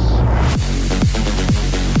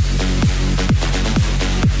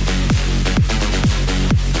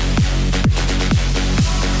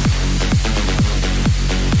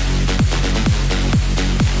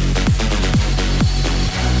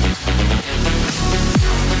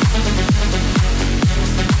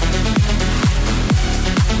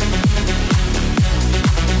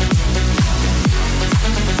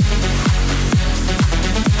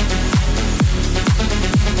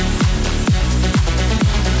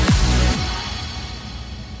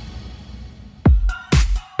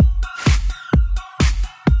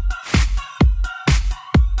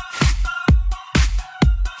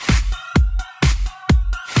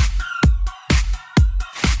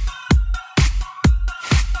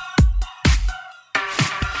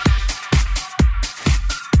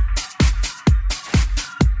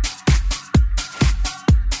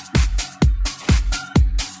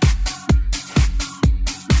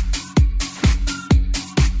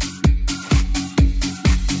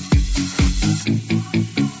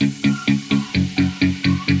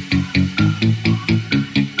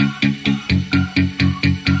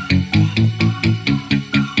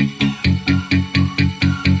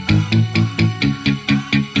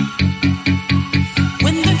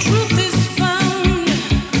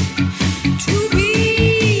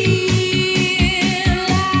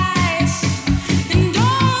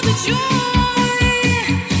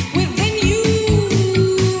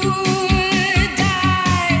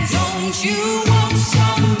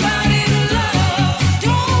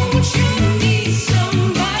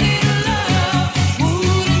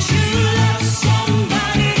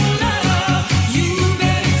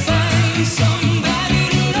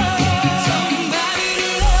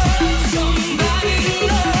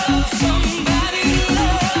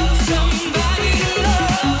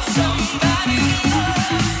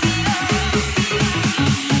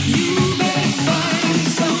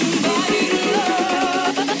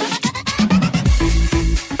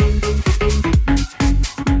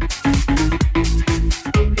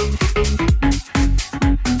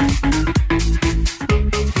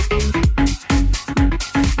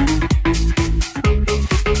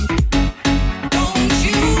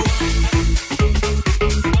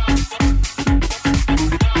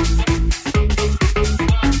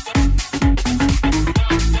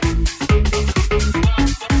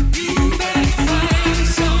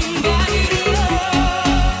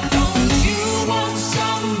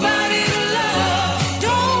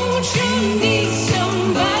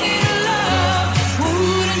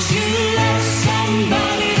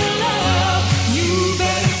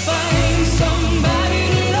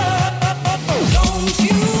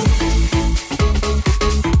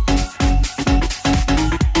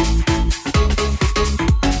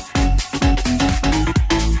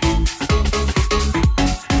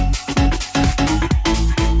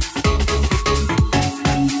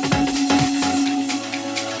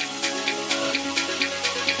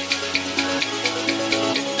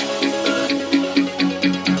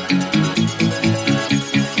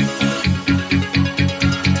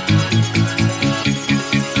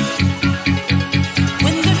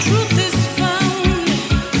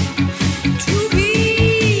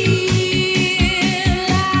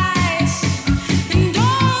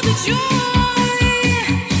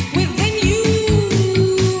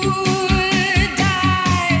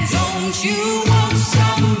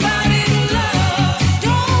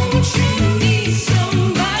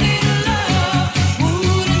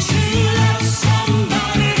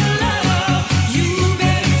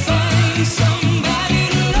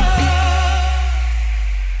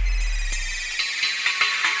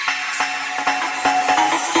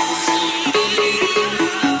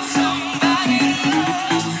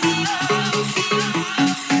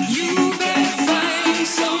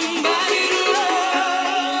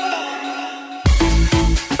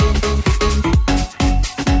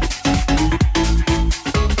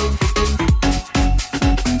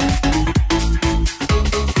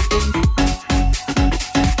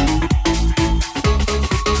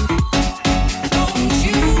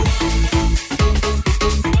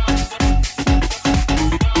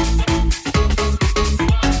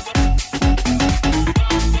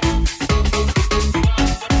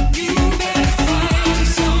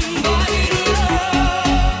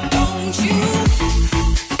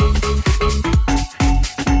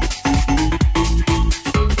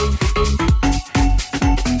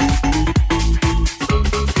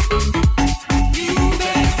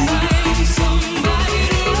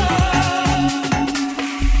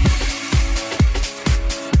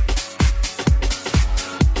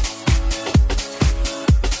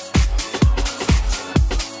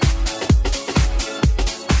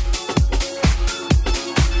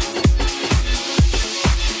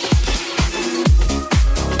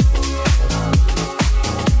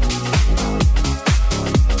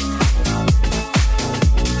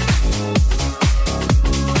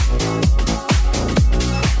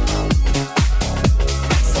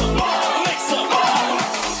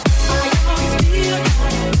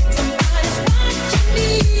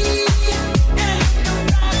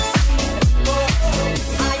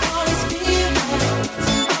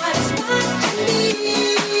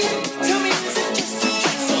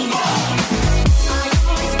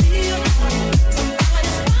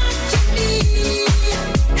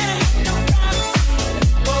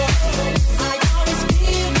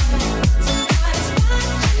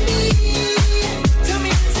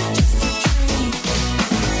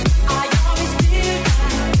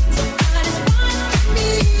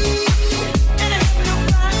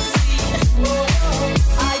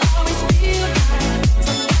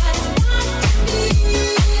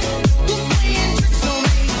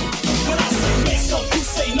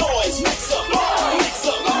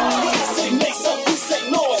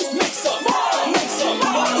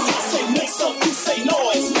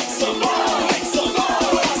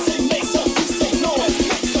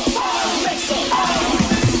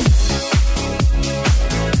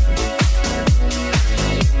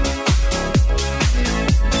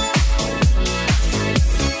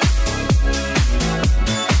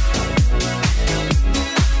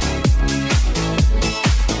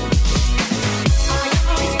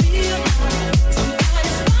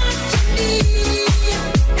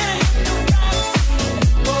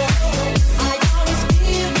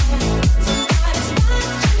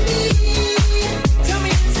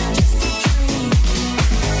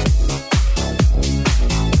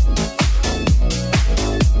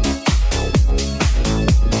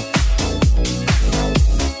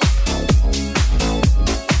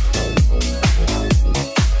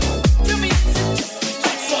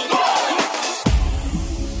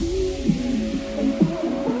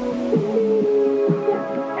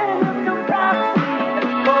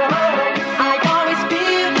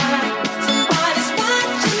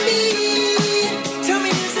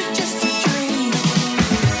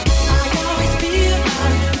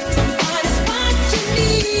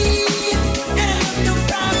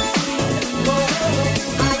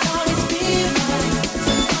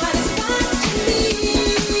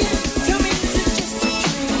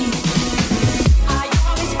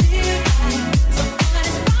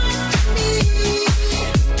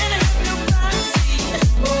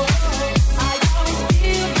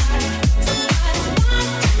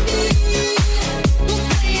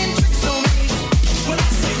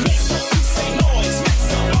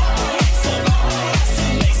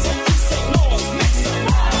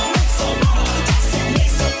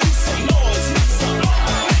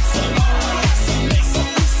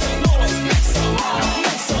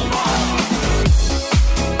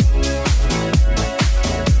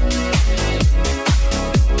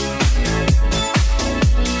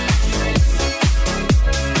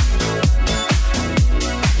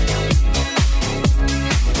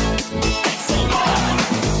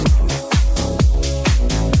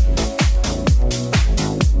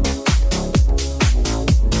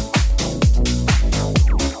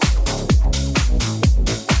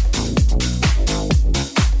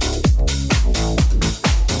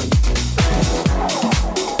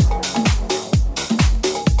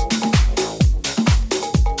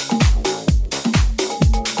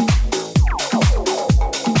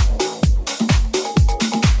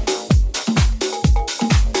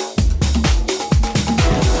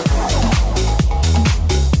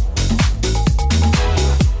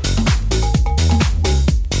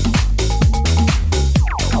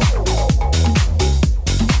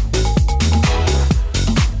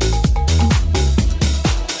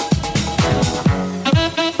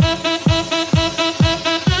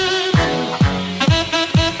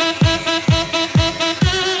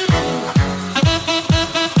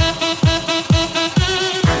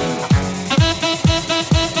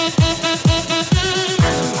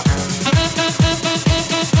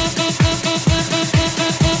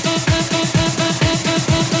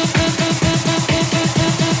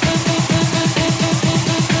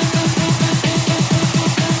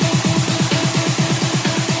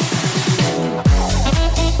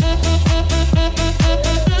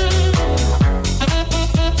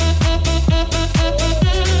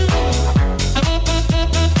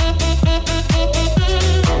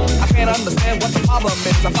 problem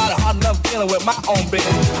is. I find it hard enough dealing with my own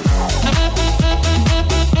business.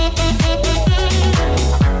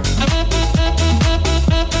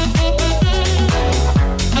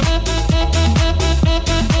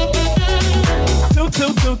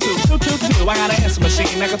 Two. I got an answer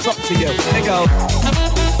machine that can talk to you. They go.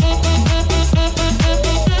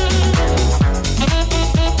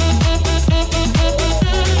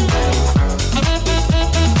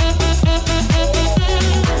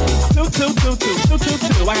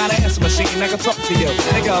 Two. I got an answer machine that can talk to you.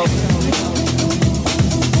 They go.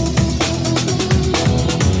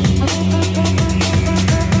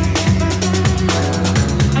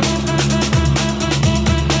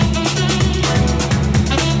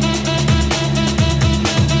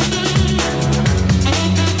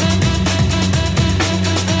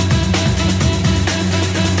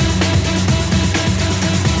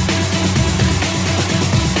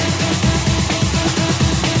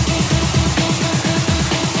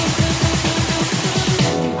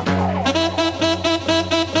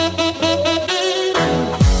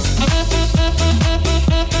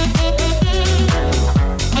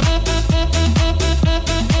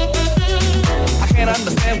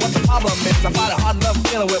 I find it hard enough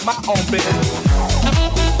dealing with my own business.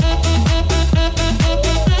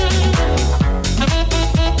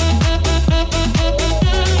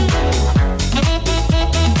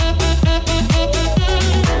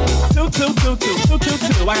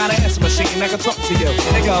 Two. I got an answer machine that can talk to you.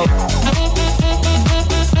 They go.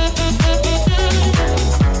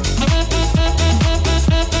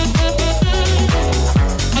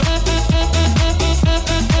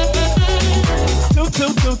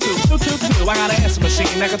 Two. I got an answer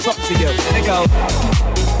machine that can talk to you. They go.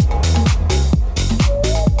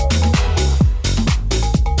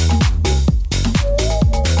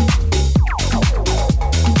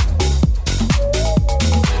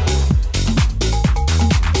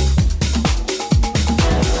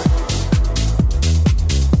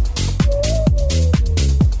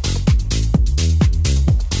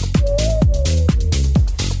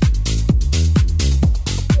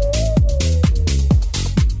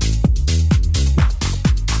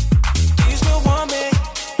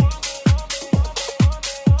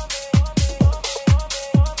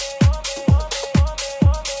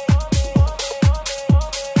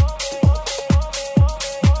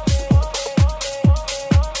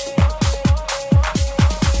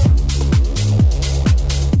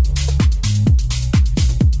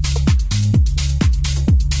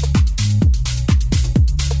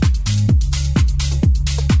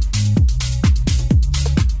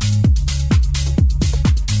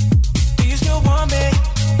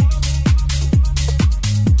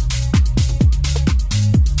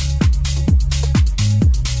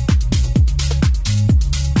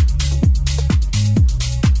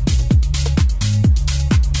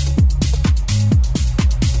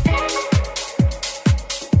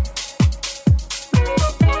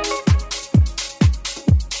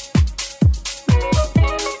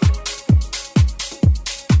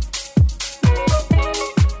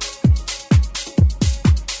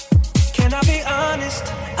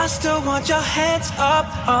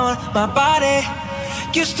 My body,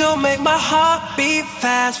 you still make my heart beat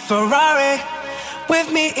fast. Ferrari,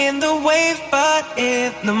 with me in the wave, but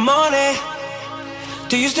in the morning.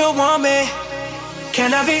 Do you still want me?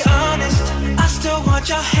 Can I be honest? I still want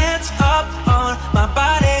your hands up on my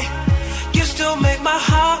body. You still make my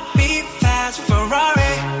heart beat fast.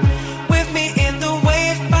 Ferrari, with me in the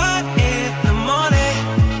wave, but in the morning.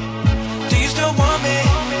 Do you still want me?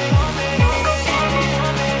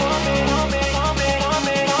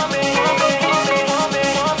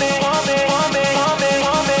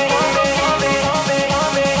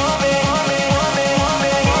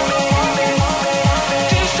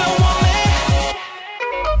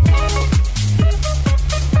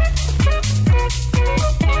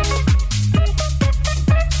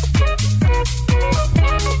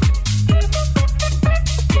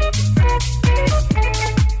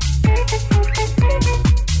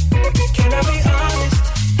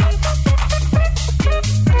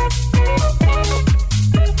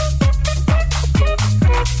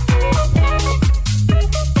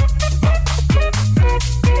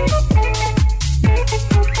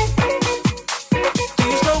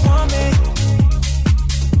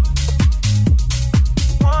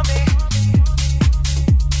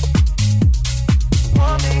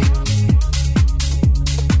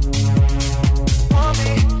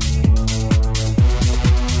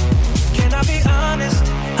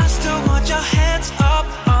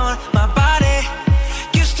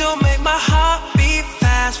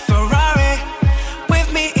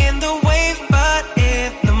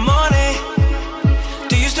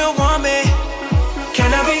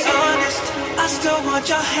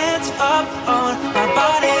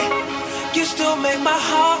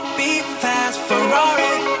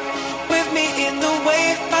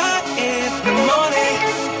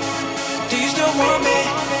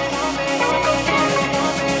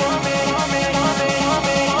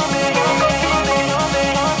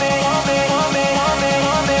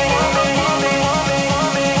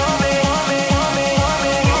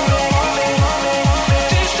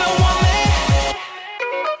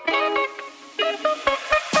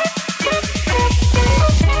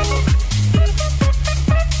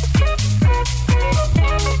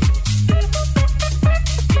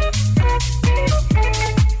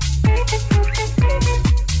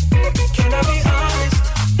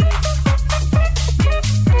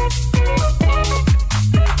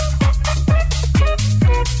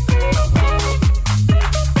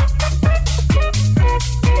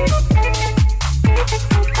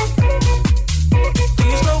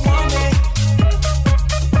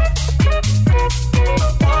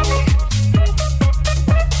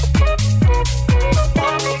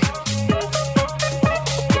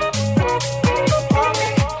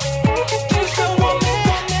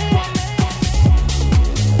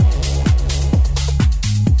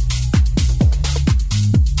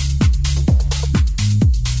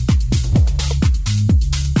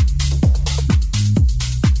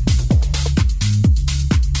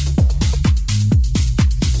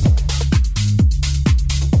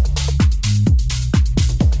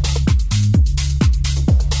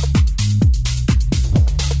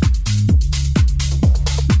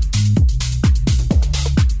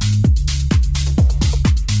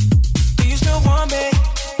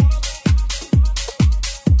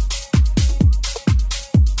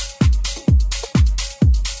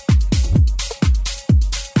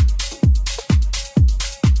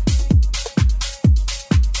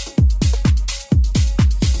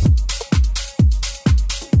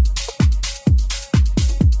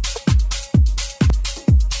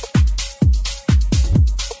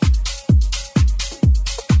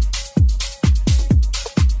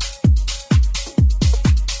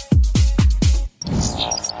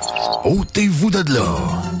 Ôtez-vous de là.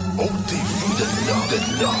 Ôtez-vous de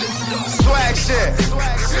là. Swag shit.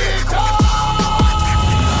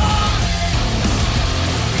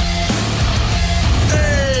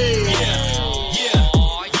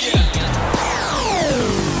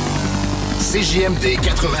 CJMD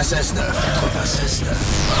 96.9.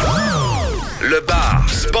 Le bar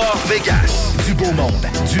Sport Vegas. Du beau monde,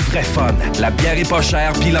 du vrai fun. La bière est pas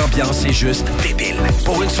chère, puis l'ambiance est juste débile.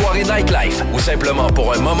 Pour une soirée nightlife ou simplement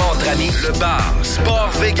pour un moment entre amis, le bar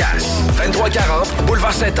Sport Vegas. 2340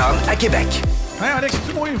 Boulevard Sainte-Anne à Québec. Hey Alex,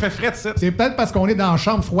 tu vois, il me fait frais de ça. C'est peut-être parce qu'on est dans une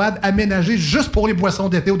chambre froide aménagée juste pour les boissons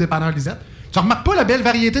d'été au dépanneur Lisette. Tu remarques pas la belle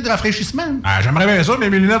variété de rafraîchissement? Ah, j'aimerais bien ça, mais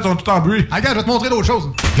mes lunettes sont toutes en bruit. Ah, regarde, je vais te montrer d'autres choses.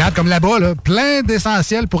 Regarde, comme là-bas, là, plein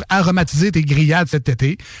d'essentiels pour aromatiser tes grillades cet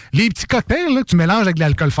été. Les petits cocktails là, que tu mélanges avec de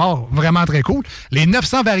l'alcool fort, vraiment très cool. Les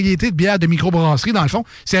 900 variétés de bières de microbrasserie, dans le fond.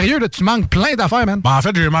 Sérieux, là, tu manques plein d'affaires, man. En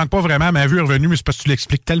fait, je manque pas vraiment. Ma vue est revenue, mais c'est parce que tu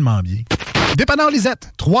l'expliques tellement bien. Dépanneur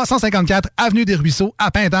Lisette, 354 Avenue des Ruisseaux,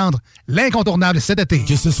 à Pintendre. L'incontournable cet été.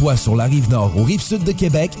 Que ce soit sur la Rive-Nord ou Rive-Sud de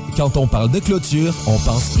Québec, quand on parle de clôture, on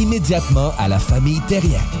pense immédiatement à la famille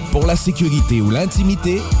Terrien. Pour la sécurité ou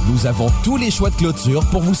l'intimité, nous avons tous les choix de clôture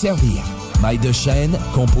pour vous servir. Mailles de chêne,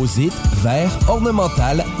 composite, verre,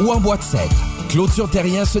 ornemental ou en bois de cèdre. Clôture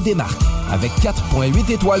Terrien se démarque avec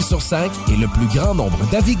 4,8 étoiles sur 5 et le plus grand nombre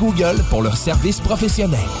d'avis Google pour leur service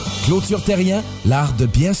professionnel. Clôture Terrien, l'art de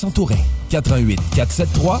bien s'entourer. 88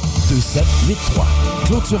 473 2783.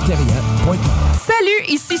 ClôtureTerrien.com. Salut,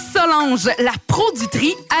 ici Solange, la pro du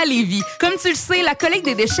tri à Lévis. Comme tu le sais, la collecte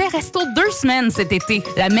des déchets reste aux 2 semaines cet été.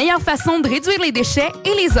 La meilleure façon de réduire les déchets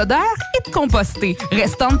et les odeurs est de composter.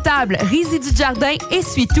 Restant de table, résidus de jardin,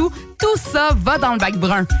 essuie-tout, tout ça va dans le bac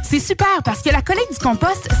brun. C'est super parce que la collecte du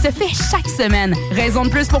compost se fait chaque semaine. Raison de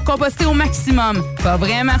plus pour composter au maximum. Pas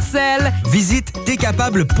vrai, Marcel? Visite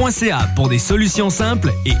tcapable.ca pour des solutions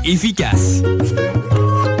simples et efficaces.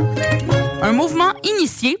 Un mouvement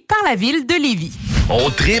initié par la ville de Lévis. On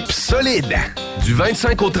tripe solide. Du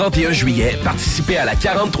 25 au 31 juillet, participez à la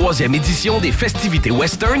 43e édition des festivités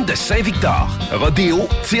western de Saint-Victor. Rodéo,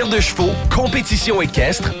 tir de chevaux, compétition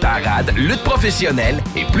équestre, parade, lutte professionnelle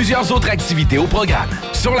et plusieurs autres activités au programme.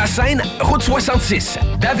 Sur la scène, Route 66,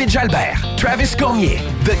 David Jalbert, Travis Cormier,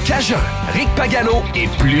 The Cajun, Rick Pagano et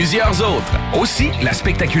plusieurs autres. Aussi, la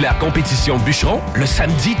spectaculaire compétition bûcheron le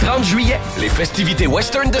samedi 30 juillet. Les festivités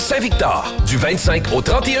western de Saint-Victor, du 25 au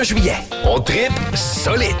 31 juillet. On tripe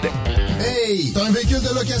solide. Hey, t'as un véhicule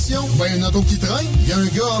de location? Ben, une auto qui traîne? Il y a un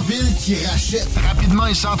gars en ville qui rachète rapidement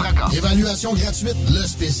et sans tracas. Évaluation gratuite. Le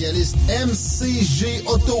spécialiste MCG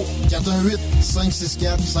Auto.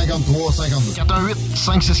 418-564-5352.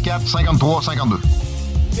 418-564-5352.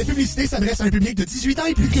 Cette publicité s'adresse à un public de 18 ans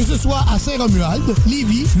et plus. Que ce soit à Saint-Romuald,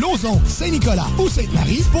 Lévis, Lauson, Saint-Nicolas ou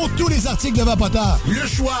Sainte-Marie, pour tous les articles de Vapoteur, le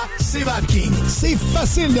choix, c'est VapKing. C'est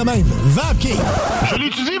facile de même. VapKing. Je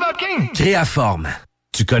l'étudie, VapKing. Créaforme.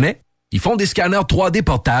 Tu connais? Ils font des scanners 3D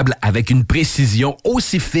portables avec une précision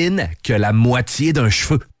aussi fine que la moitié d'un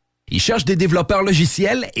cheveu. Ils cherchent des développeurs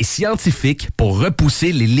logiciels et scientifiques pour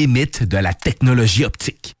repousser les limites de la technologie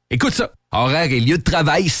optique. Écoute ça. Horaire et lieu de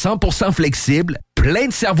travail 100% flexible, plein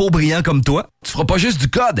de cerveaux brillants comme toi. Tu feras pas juste du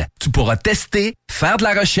code. Tu pourras tester, faire de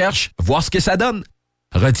la recherche, voir ce que ça donne.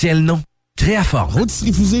 Retiens le nom. Créaforme.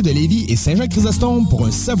 Rôtisserie Fusée de Lévis et Saint-Jean-Chrysostome pour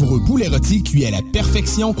un savoureux poulet rôti cuit à la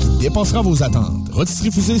perfection qui dépassera vos attentes.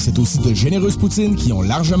 Rôtisserie Fusée, c'est aussi de généreuses poutines qui ont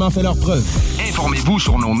largement fait leurs preuves. Informez-vous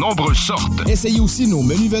sur nos nombreuses sortes. Essayez aussi nos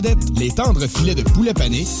menus vedettes, les tendres filets de poulet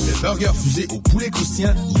pané, le burger fusé au poulet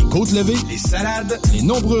croustillant, les côtes levées, les salades, les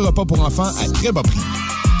nombreux repas pour enfants à très bas prix.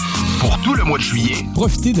 Pour tout le mois de juillet,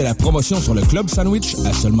 profitez de la promotion sur le Club Sandwich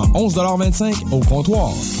à seulement 11,25 $ au comptoir.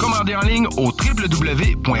 Commandez en ligne au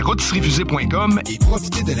www.rotisseriefusée.com et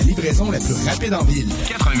profitez de la livraison la plus rapide en ville.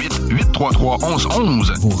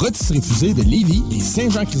 418-833-1111. Vos Rôtisseries Fusées de Lévis et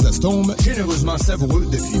Saint-Jean-Chrysostome, généreusement savoureux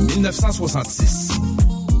depuis 1966.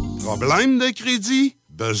 Problème de crédit?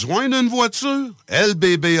 Besoin d'une voiture?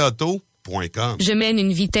 LBBauto.com. Je mène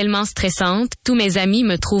une vie tellement stressante, tous mes amis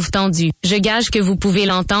me trouvent tendue. Je gage que vous pouvez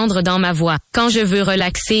l'entendre dans ma voix. Quand je veux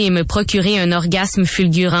relaxer et me procurer un orgasme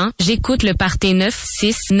fulgurant, j'écoute le Party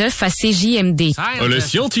 969 à CJMD. Les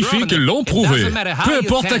scientifiques l'ont prouvé. Peu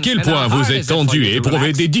importe à quel point vous êtes tendu et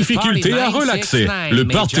éprouvez des difficultés à relaxer, le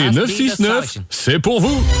Party 969, c'est pour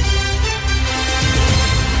vous.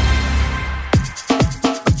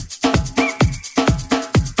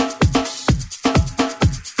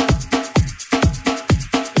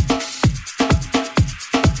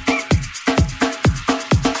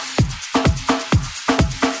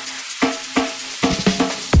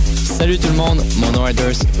 Salut tout le monde, mon nom est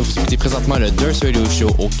Durst. Vous écoutez présentement le Durst Radio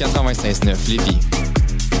Show au 96.9 Lévis.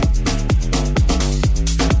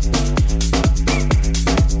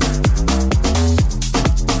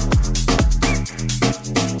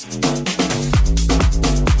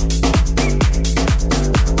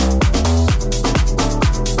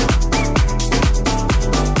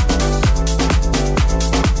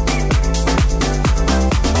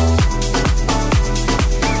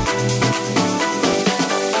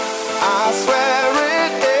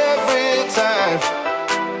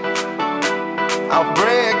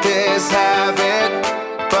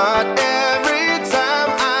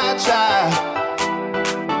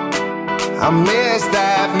 I miss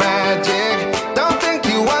that magic. Don't think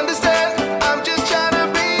you understand. I'm just trying to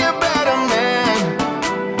be a better man.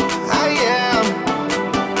 I am.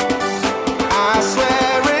 I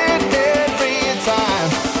swear it every time,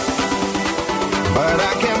 but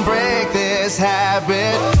I can't break this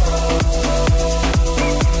habit.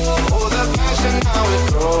 Oh, the passion, how it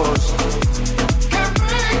grows. Can't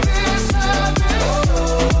break this habit.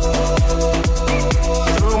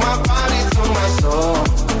 Through my body, through my soul.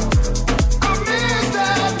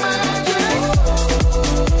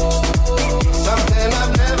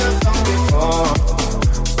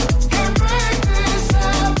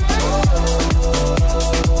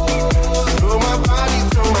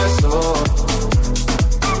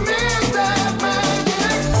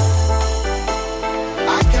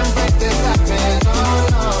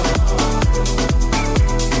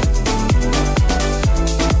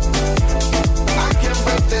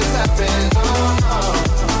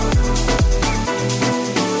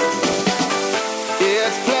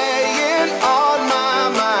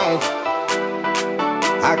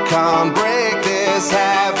 Can't break this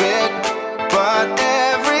habit, but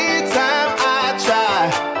every time I try,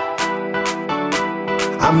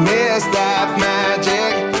 I miss that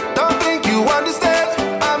magic. Don't think you understand.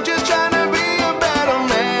 I'm just trying to be a better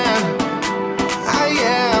man. I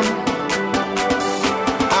am.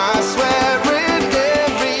 I swear it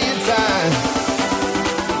every time,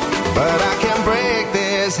 but I can't break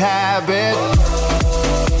this habit.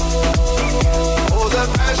 Oh, the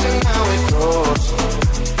passion, how it grows.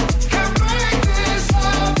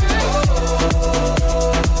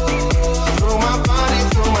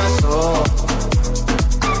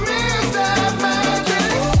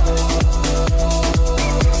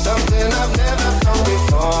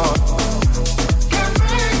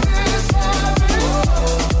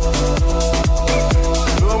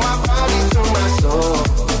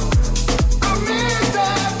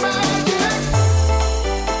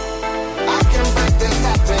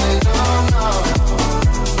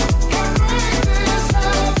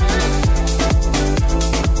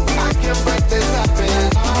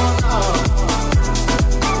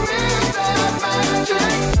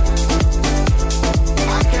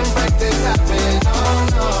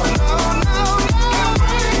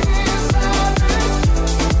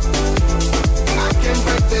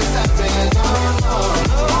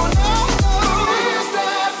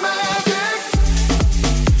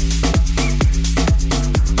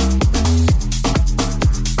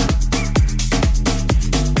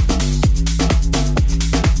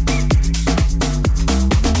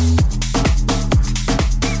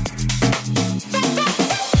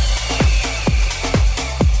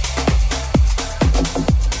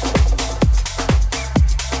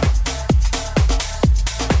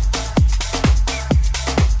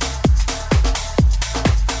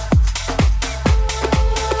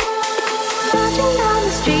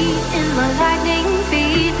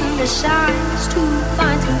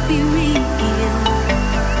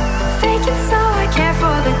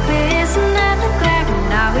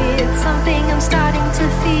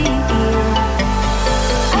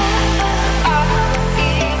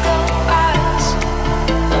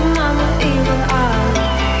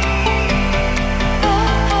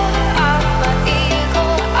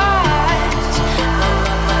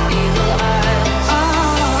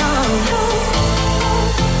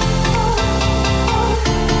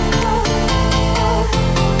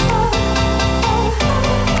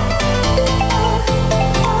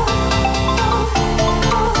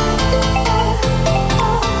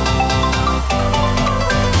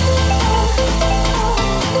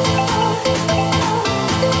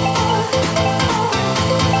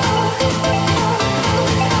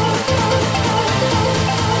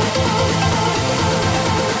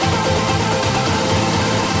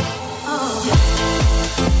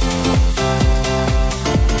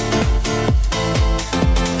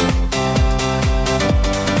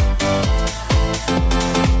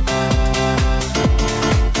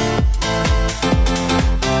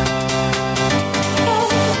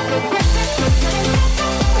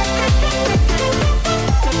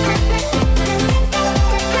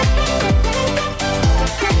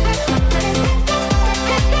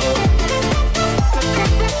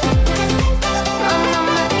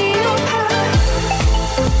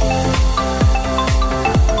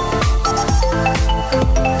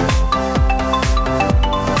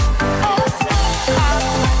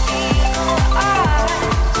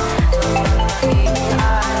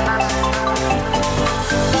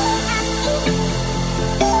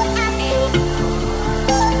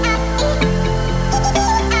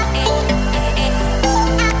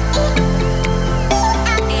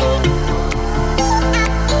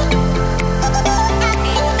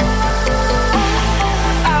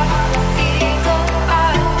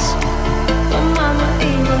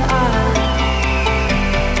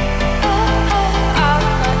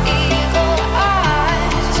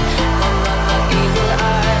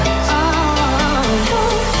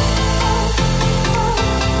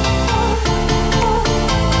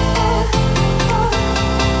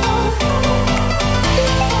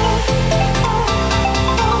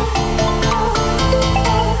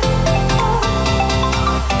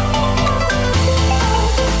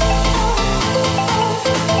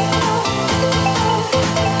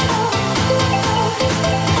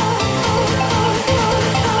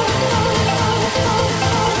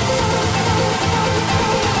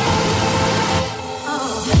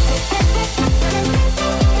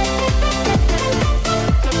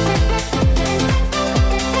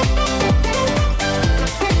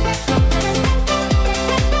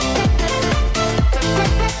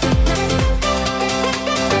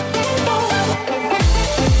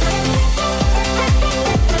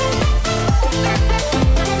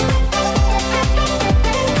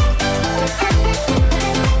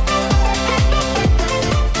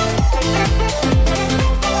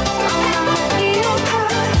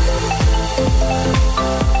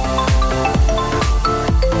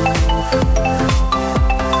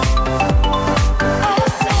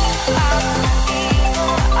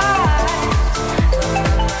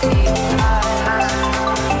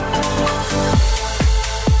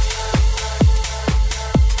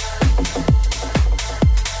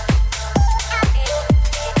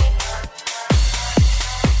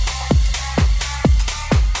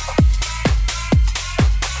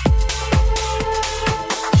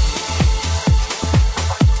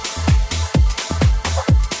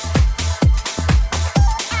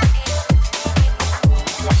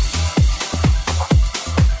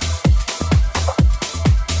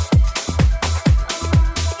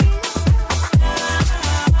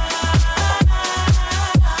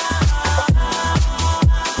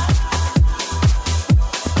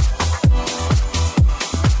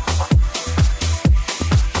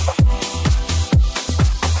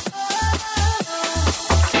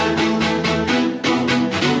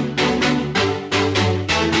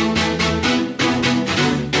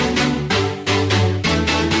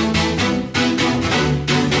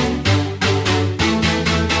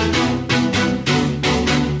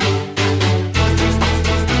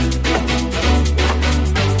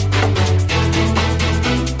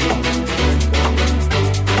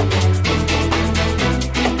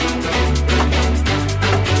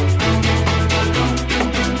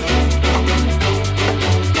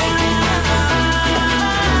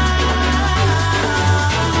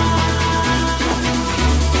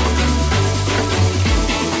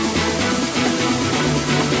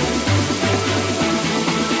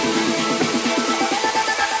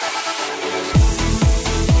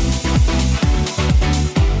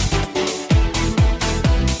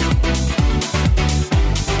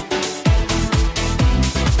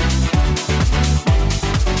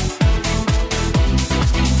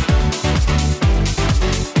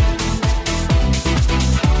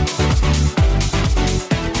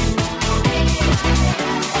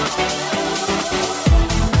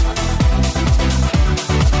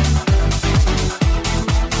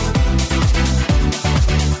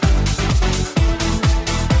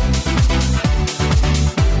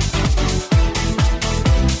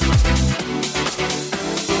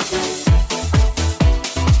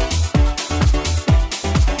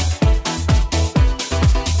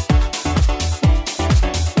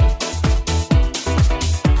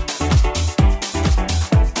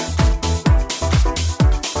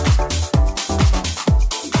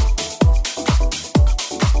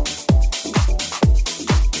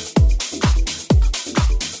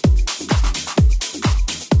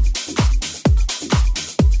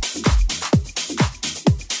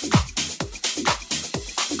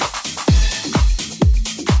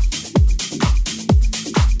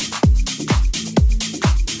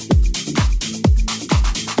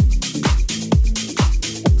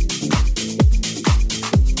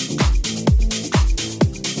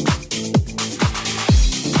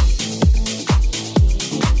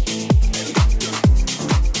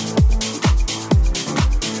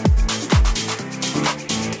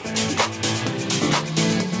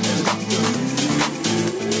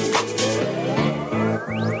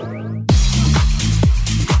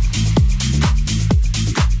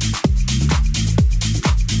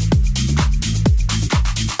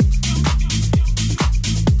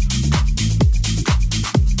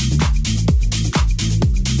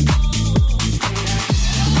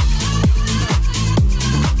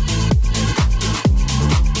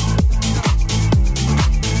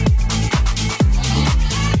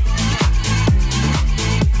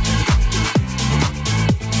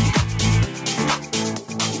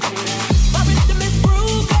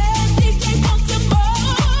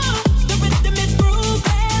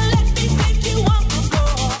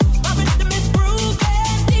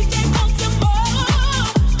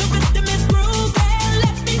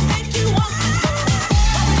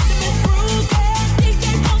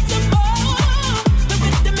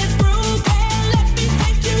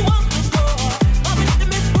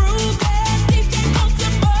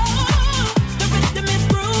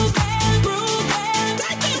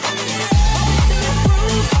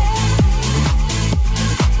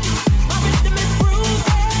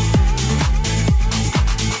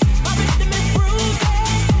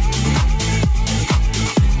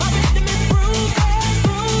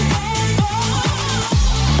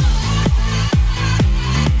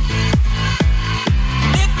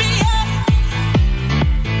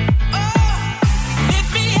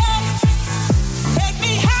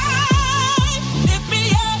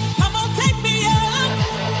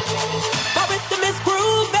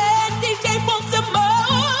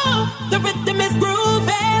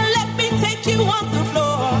 you on the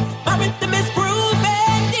floor. My rhythm is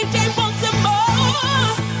grooving, DJ wants some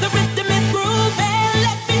more. The rhythm is grooving,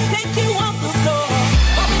 let me take you on the floor.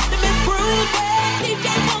 My rhythm is grooving, DJ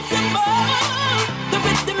wants some more. The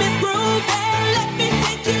rhythm is grooving, let me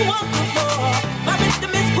take you on the floor. My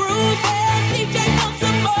rhythm is grooving, DJ wants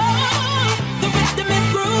some more. The rhythm is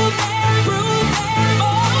grooving, grooving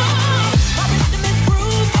more. My rhythm is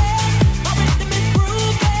grooving, my rhythm is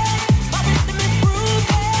grooving, my rhythm is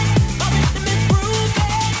grooving, my rhythm is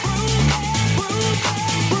grooving, grooving,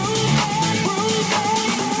 grooving, grooving,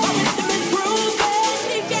 my rhythm is grooving,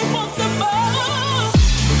 DJ wants some more.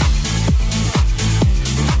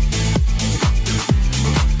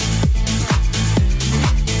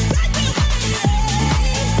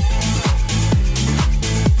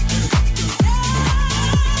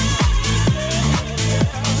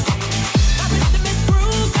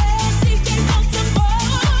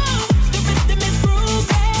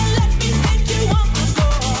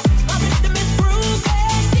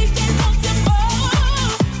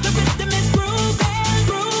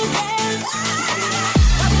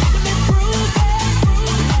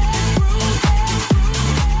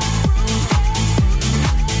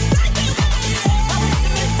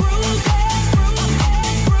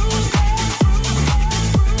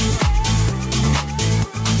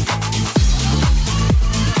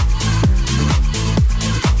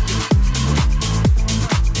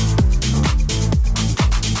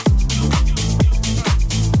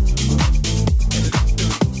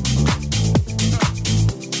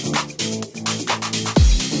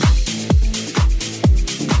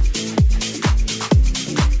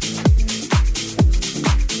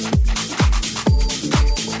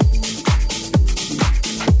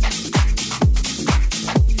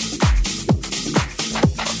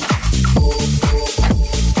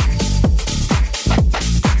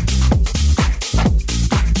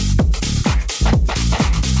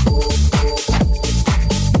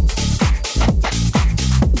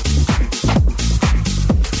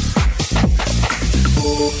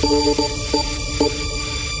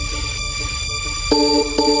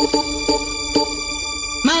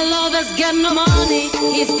 My lover's got no money,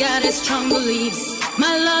 he's got his strong beliefs.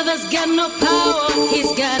 My lover's got no power,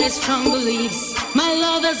 he's got his strong beliefs. My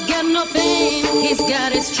lover's got no fame, he's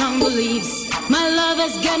got his strong beliefs. My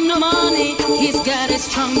lover's got no money, he's got his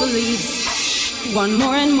strong beliefs. Want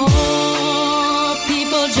more and more,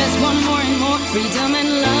 people just want more and more freedom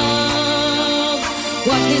and love.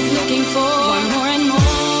 What he's looking for, want more and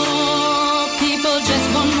more, people just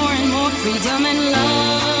want more and more freedom and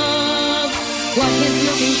love. What he's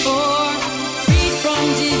looking for, freed from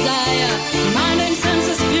desire, mind and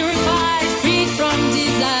senses purified, freed from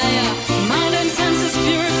desire, mind and senses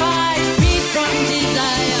purified, freed from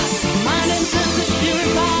desire, mind and senses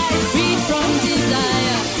purified, freed from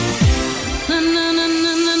desire. Na na na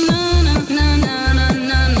na na na na na na na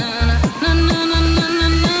na na na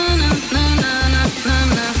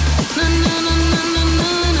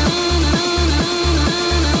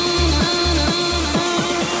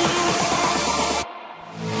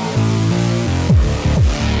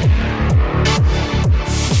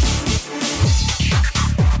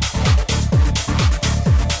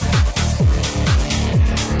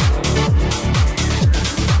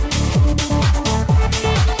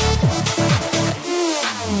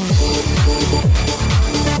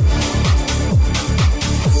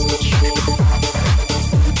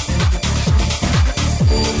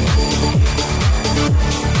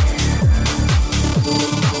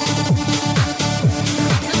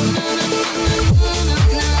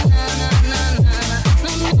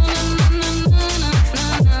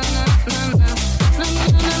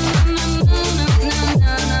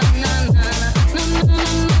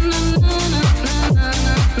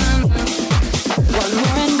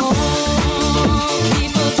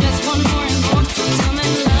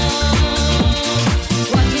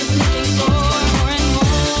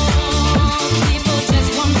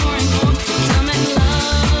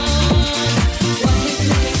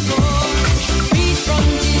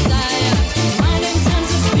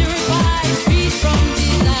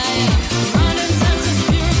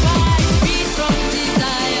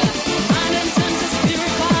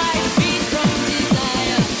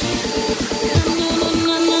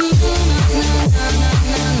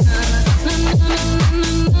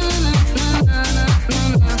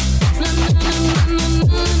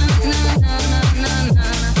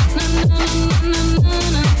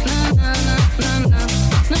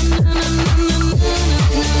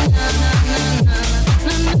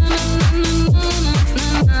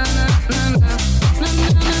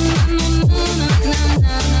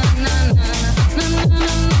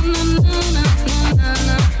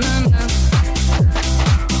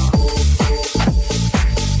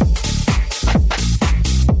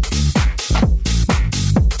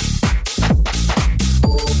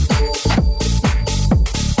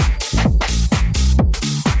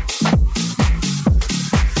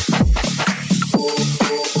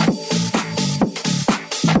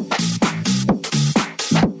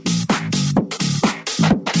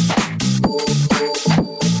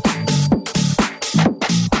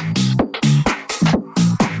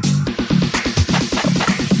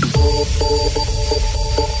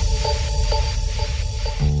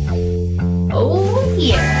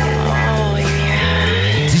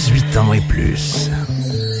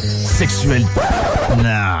Sexuel.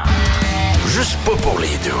 Non. Juste pas pour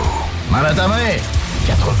les deux. Mal à ta main.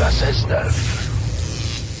 96.9.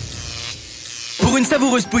 Pour une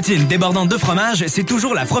savoureuse poutine débordante de fromage, c'est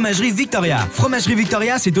toujours la Fromagerie Victoria. Fromagerie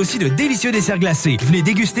Victoria, c'est aussi de délicieux desserts glacés. Venez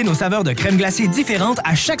déguster nos saveurs de crème glacée différentes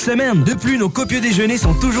à chaque semaine. De plus, nos copieux déjeuners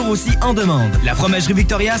sont toujours aussi en demande. La Fromagerie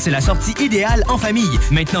Victoria, c'est la sortie idéale en famille.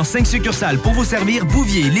 Maintenant, 5 succursales pour vous servir: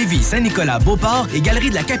 Bouvier, Lévis, Saint-Nicolas, Beauport et Galerie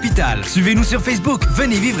de la Capitale. Suivez-nous sur Facebook.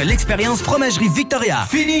 Venez vivre l'expérience Fromagerie Victoria.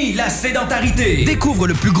 Fini la sédentarité! Découvre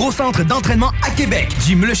le plus gros centre d'entraînement à Québec.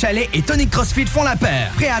 Jim Le Chalet et Tonic CrossFit font la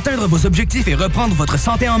paire. Prêt à atteindre vos objectifs et reprendre votre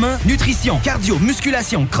santé en main? Nutrition, cardio,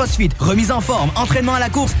 musculation, crossfit, remise en forme, entraînement à la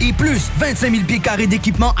course et plus 25 000 pieds carrés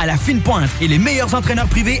d'équipement à la fine pointe et les meilleurs entraîneurs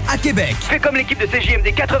privés à Québec. Fais comme l'équipe de CJMD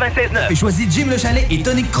 96.9 et choisis Jim Le Chalet et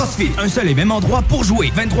Tonic CrossFit. Un seul et même endroit pour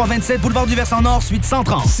jouer. 23-27 Boulevard du Versant Nord, suite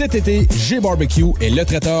 130. Cet été, G-Barbecue est le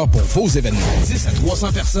traiteur pour vos événements. 10 à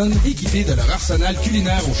 300 personnes équipées de leur arsenal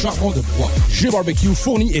culinaire au charbon de bois. G-Barbecue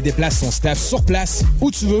fournit et déplace son staff sur place, où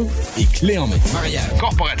tu veux, et clé en main. Mariage,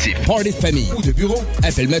 corporatif, party de famille ou de bureau,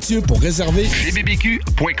 appelle Mathieu pour réserver chez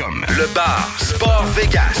bbq.com. Le bar Sport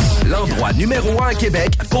Vegas, l'endroit numéro 1 à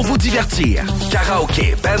Québec pour vous divertir.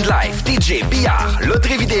 Karaoké, bandlife, DJ, billard,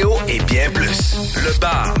 loterie vidéo et bien plus. Le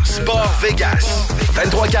bar Sport Vegas,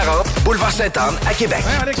 2340 Boulevard Sainte-Anne à Québec.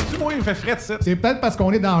 Hey Alex, dis-moi, il fait frais de ça. C'est peut-être parce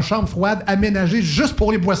qu'on est dans une chambre froide aménagée juste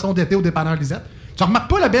pour les boissons d'été au dépanneur Lisette. Tu remarques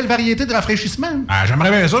pas la belle variété de rafraîchissement? Ah,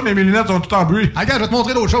 j'aimerais bien ça, mais mes lunettes sont toutes en bruit. Ah, regarde, je vais te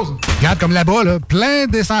montrer d'autres choses. Regarde, comme là-bas, là, plein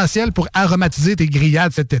d'essentiels pour aromatiser tes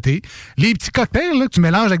grillades cet été. Les petits cocktails là, que tu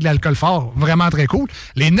mélanges avec de l'alcool fort, vraiment très cool.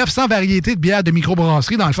 Les 900 variétés de bières de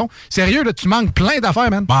microbrasserie, dans le fond. Sérieux, là, tu manques plein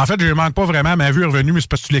d'affaires, man. Bon, en fait, je manque pas vraiment. Ma vue est revenue, mais c'est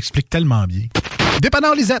parce que tu l'expliques tellement bien.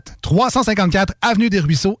 Dépanneur Lisette, 354 Avenue des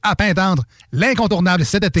Ruisseaux, à Pintendre. L'incontournable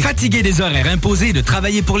cet été. Fatigué des horaires imposés et de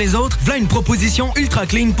travailler pour les autres? Voilà une proposition ultra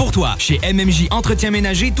clean pour toi. Chez MMJ Entretien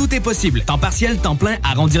Ménager, tout est possible. Temps partiel, temps plein,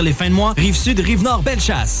 arrondir les fins de mois. Rive-Sud, Rive-Nord,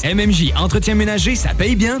 Bellechasse. MMJ Entretien Ménager, ça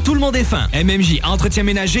paye bien, tout le monde est fin. MMJ Entretien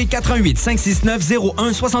Ménager, 88 569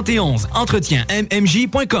 01 71. Entretien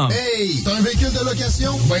MMJ.com. Hey, t'as un véhicule de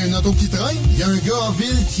location? Ben, une auto qui traîne? Il y a un gars en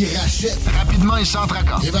ville qui rachète. Rapidement et sans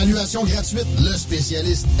tracas. Évaluation gratuite. Le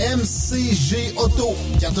spécialiste MCG Auto.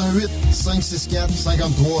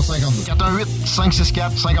 418-564-5352.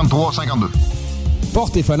 418-564-5352.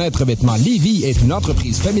 Portes et fenêtres revêtement Lévis est une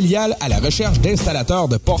entreprise familiale à la recherche d'installateurs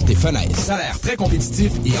de portes et fenêtres. Salaire très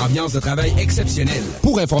compétitif et ambiance de travail exceptionnelle.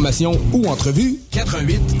 Pour information ou entrevue,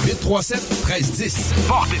 418-837-1310.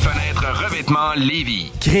 Portes et fenêtres revêtement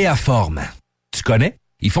Lévis. Créaforme. Tu connais?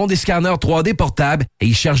 Ils font des scanners 3D portables et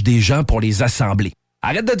ils cherchent des gens pour les assembler.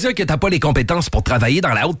 Arrête de dire que t'as pas les compétences pour travailler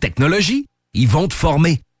dans la haute technologie. Ils vont te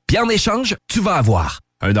former. Puis en échange, tu vas avoir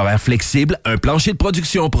un horaire flexible, un plancher de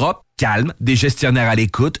production propre, calme, des gestionnaires à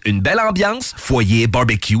l'écoute, une belle ambiance, foyer,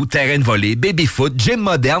 barbecue, terrain de volley, baby-foot, gym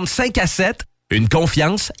moderne, 5 à 7, une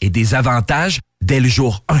confiance et des avantages dès le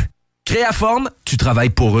jour 1. Créaforme, tu travailles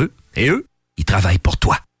pour eux et eux, ils travaillent pour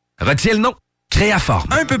toi. Retiens le nom. Créaforme.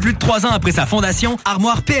 Un peu plus de 3 ans après sa fondation,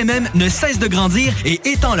 Armoire PMM ne cesse de grandir et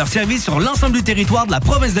étend leur service sur l'ensemble du territoire de la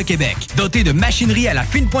province de Québec. Dotée de machinerie à la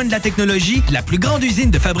fine pointe de la technologie, la plus grande usine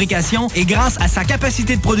de fabrication et grâce à sa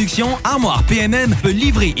capacité de production, Armoire PMM peut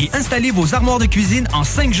livrer et installer vos armoires de cuisine en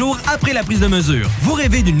 5 jours après la prise de mesure. Vous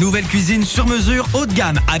rêvez d'une nouvelle cuisine sur mesure haut de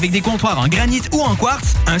gamme avec des comptoirs en granit ou en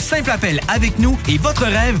quartz? Un simple appel avec nous et votre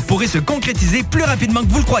rêve pourrait se concrétiser plus rapidement que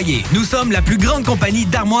vous le croyez. Nous sommes la plus grande compagnie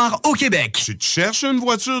d'armoires au Québec. Tu cherches une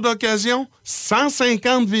voiture d'occasion?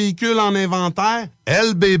 150 véhicules en inventaire?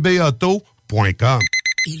 lbbauto.com.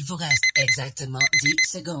 Il vous reste exactement 10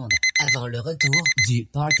 secondes avant le retour du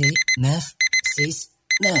Party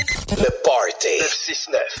 969. Le Party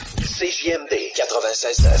 969. CJMD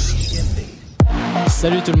 96.9.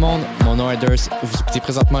 Salut tout le monde, mon nom est Durst. Vous écoutez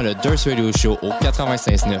présentement le Durst Radio Show au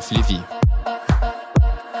 96.9 Lévis.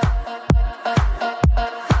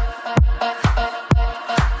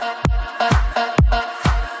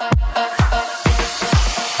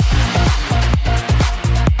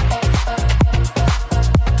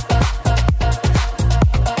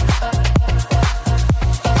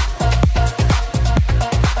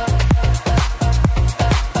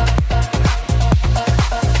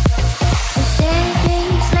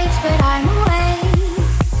 Sleeps, but I'm awake.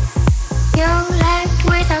 You left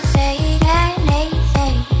without saying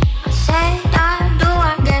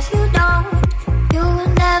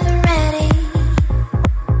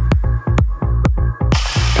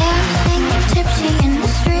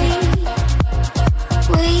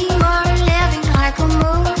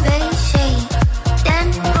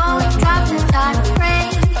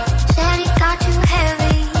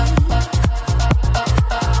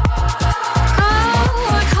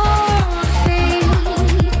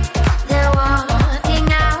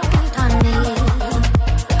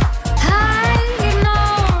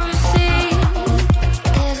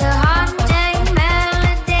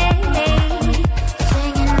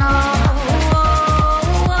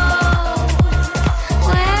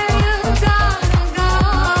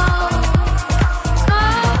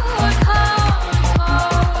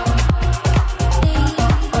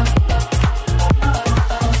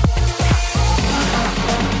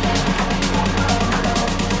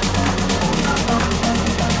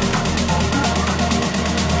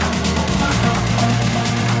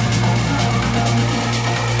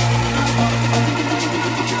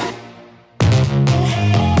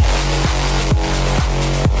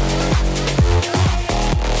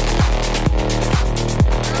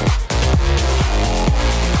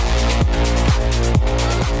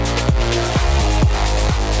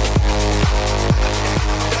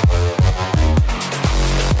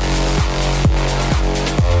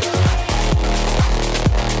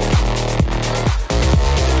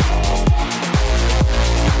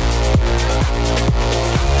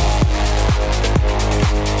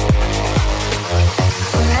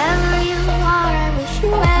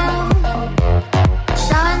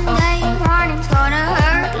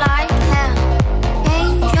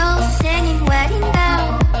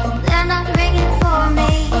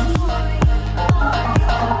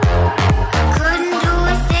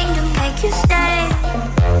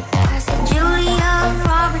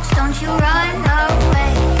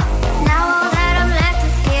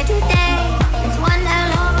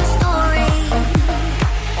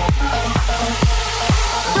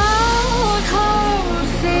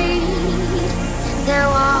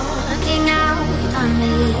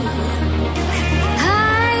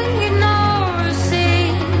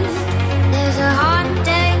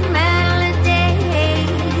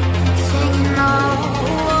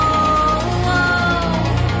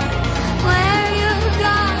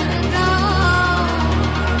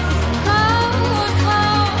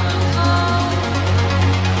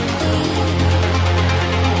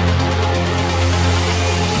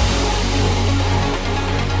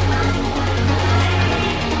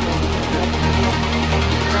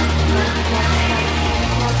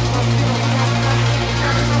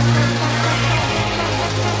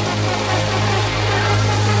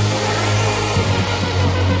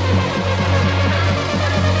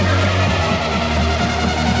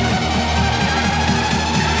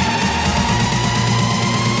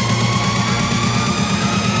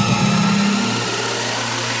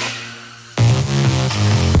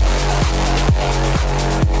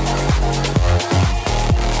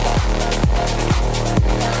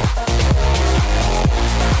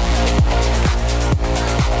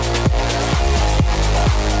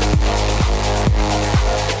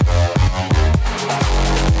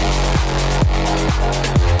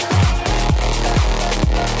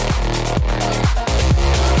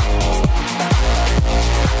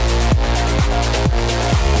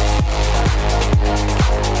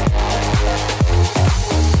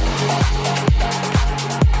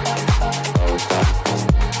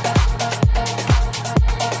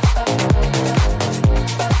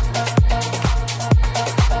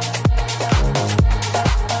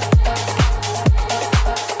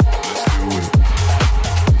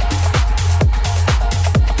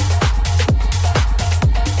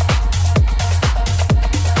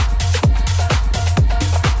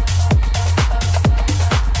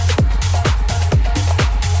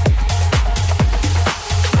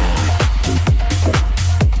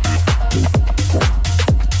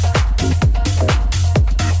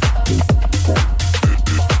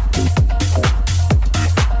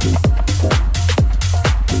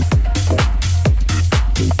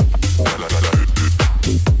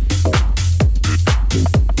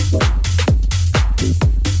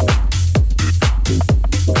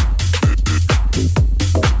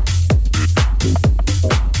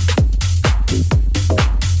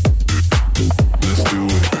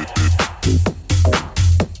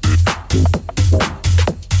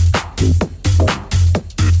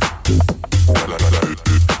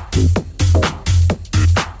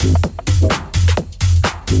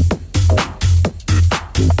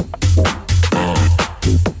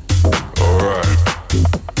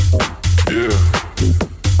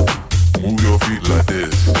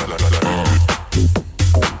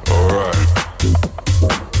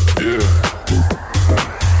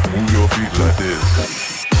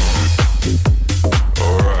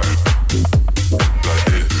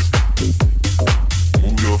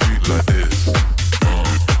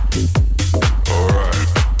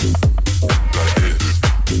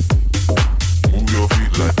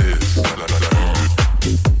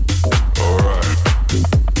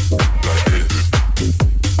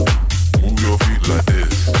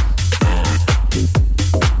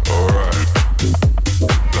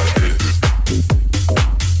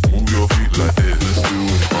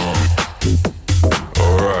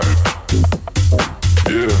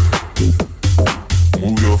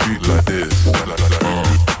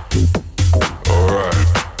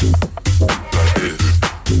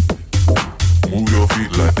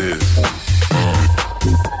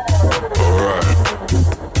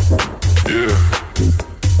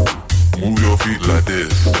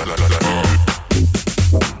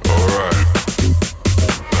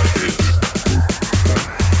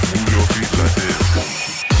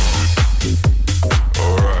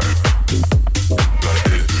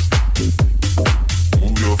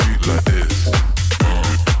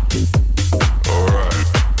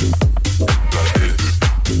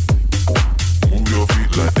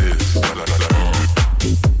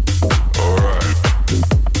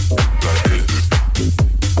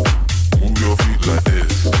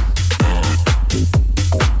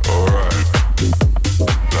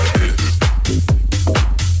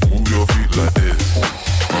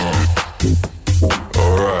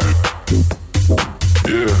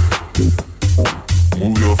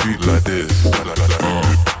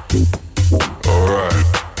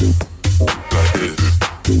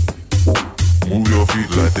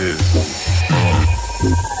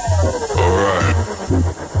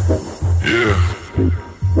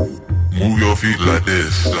feet like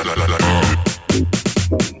this. Alright.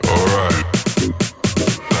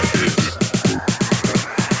 Like this.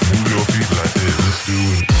 Move your feet like this. Let's do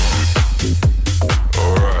it.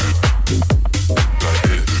 Alright. Like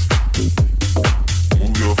this.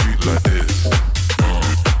 Move your feet like this.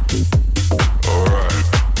 Alright.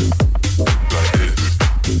 Like this.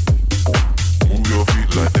 Move your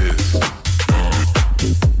feet like this.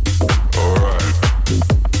 Alright.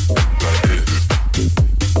 Like this.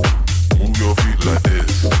 Move your feet like this. Alright. Like this. Move your feet like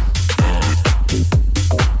this. Like this.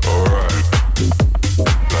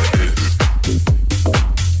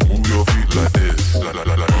 Move your feet like this.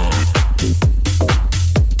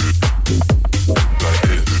 Like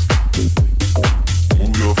this.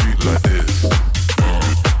 Move your feet like this.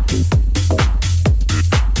 Like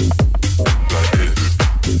this.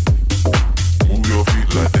 Move your feet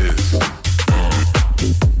like this.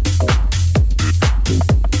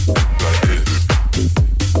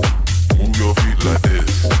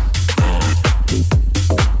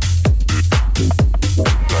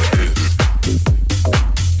 Like this.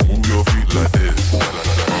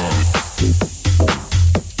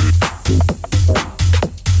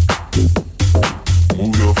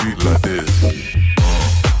 Move your feet like this. Move your feet like this.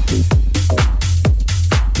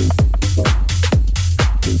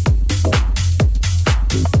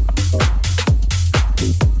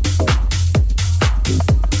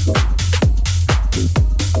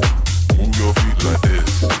 Move your feet like this.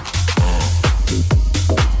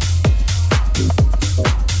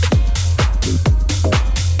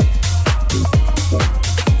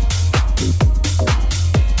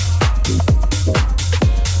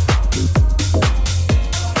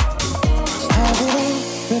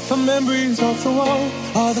 Rip the memories off the wall.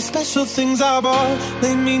 All the special things I bought,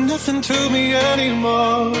 they mean nothing to me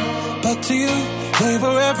anymore. But to you, they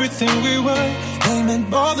were everything we were. They meant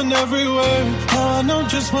more than every word. Now I know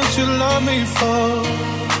just what you love me for.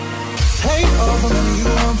 Take all the money you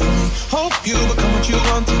want from me. Hope you become what you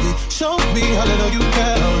want to be. Show me how little you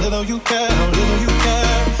care, how little you care, how little you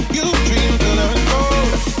care. You dream of glitter and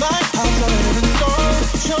gold. My heart's a living soul.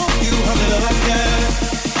 Show you how little I care.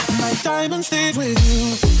 My diamonds stayed with you.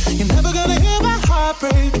 You're never gonna hear my heart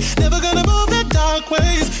break. Never gonna move the dark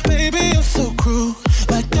ways. Baby, you're so cruel.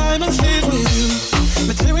 My diamonds stayed with you.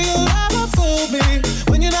 Material never fooled me.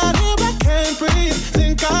 When you're not here, I can't breathe.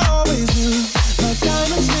 Think I always knew. My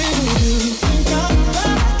diamonds stayed with you. Think I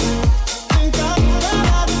think I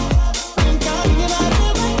think I when you're not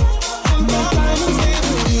here. My diamonds stayed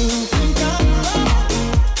with you. Think I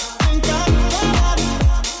think I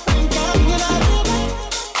think I when you're not here.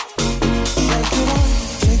 Shake it off,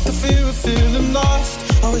 take the fear of feeling lost.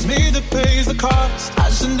 Always me that pays the cost. I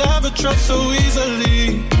should never trust so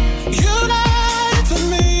easily. You lied to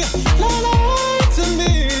me,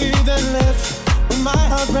 then left with my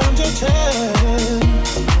heart round your chest.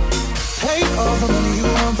 Take all the money you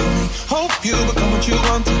want from me. Hope you become what you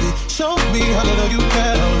want to be. Show me how little you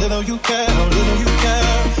care, how little you care, how little you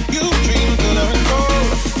care. You dream of glitter and gold.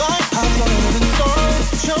 My heart's a living soul.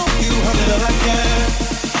 Show you how little I care.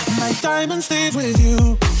 My diamonds stayed with you.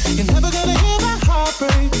 You're never gonna hear my heart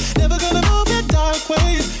break. Never gonna move your dark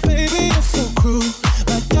ways. Baby, you're so cruel.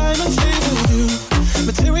 My diamonds stayed with you.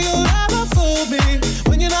 Material never fooled me.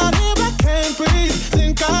 When you're not here, I can't breathe.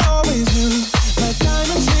 Think I always knew. My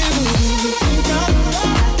diamonds stayed with you. Think I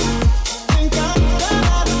think I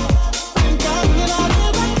think I when you're not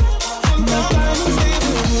here. My diamonds stayed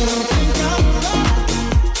with you. Think I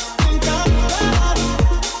think I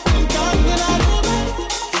think I when you're not here.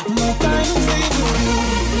 My diamonds stayed with you.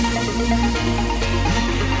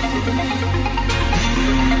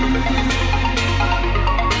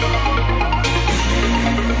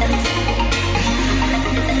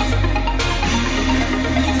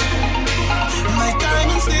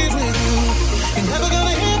 Never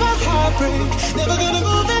gonna hear my heart break. Never gonna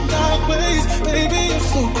move in dark ways. Baby, you're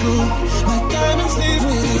so cruel. My diamonds leave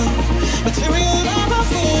with you. Material never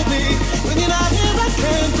fooled me. When you're not here, I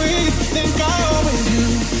can't breathe. Think I always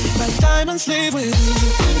knew. My diamonds leave with you.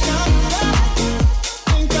 Think I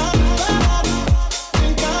think I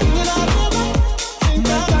think I when you're not here. Think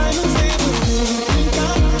my diamonds leave with you. Think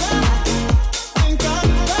I think I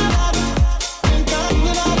think I when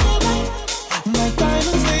you're not here. My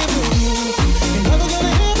diamonds leave with you. Never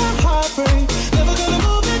gonna hear my heart break. Never gonna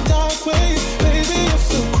move in dark ways. Baby, you're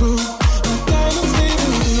so cruel. My diamonds stay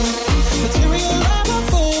with you. Material never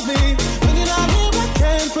fooled me. When you're not here, I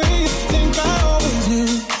can't breathe. Think I always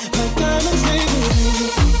knew. My diamonds stay with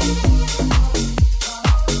you.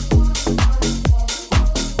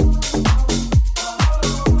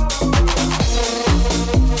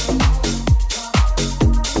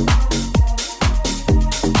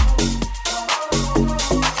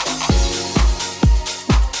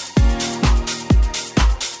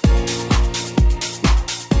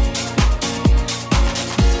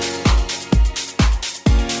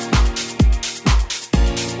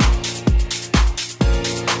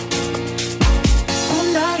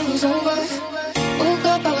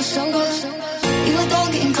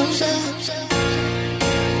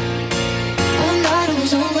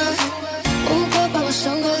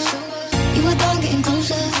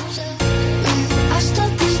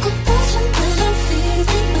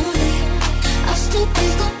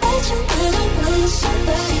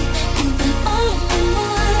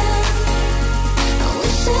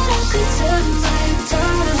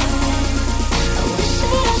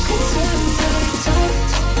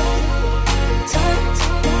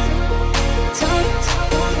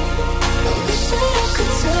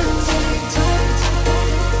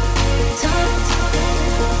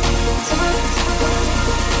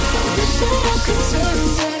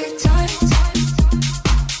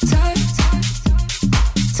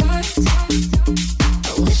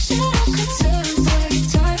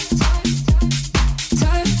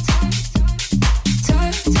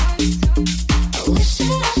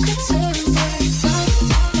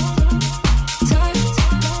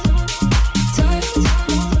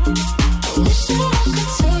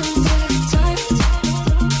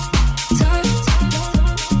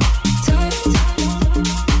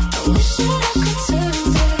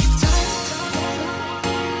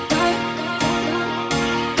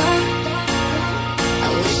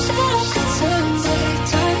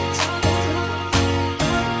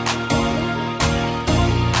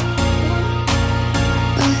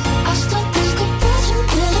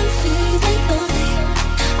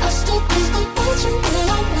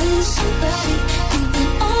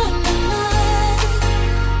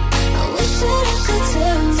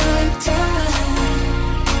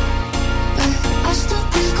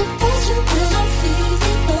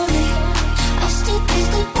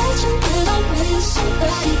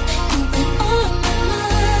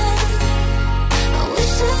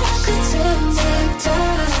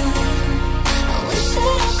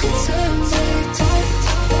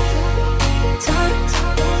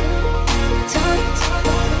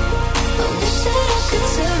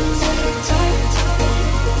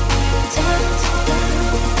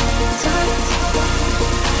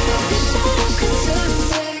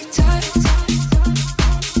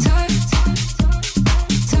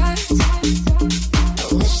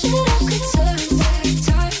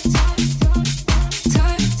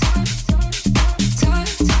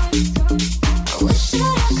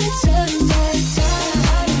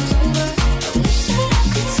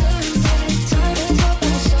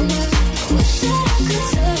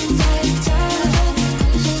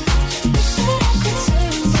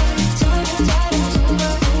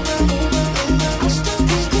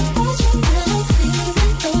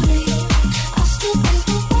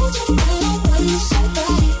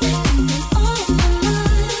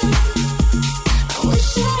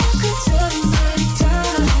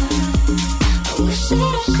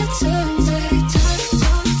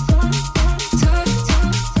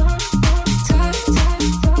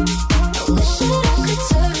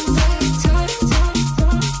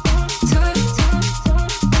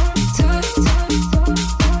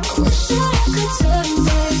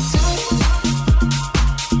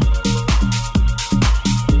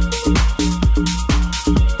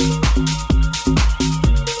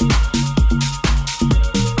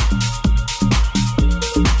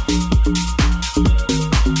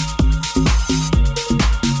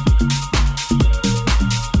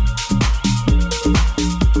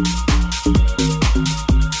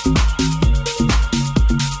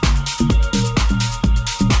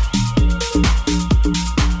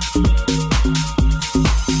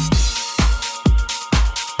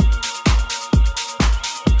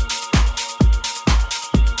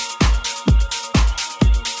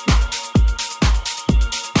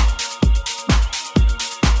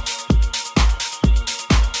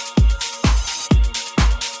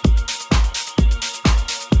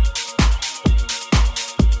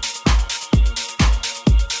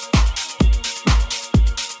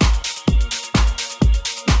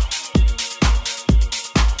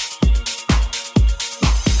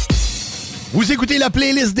 Vous écoutez la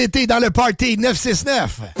playlist d'été dans le Party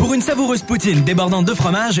 969. Pour une savoureuse poutine débordante de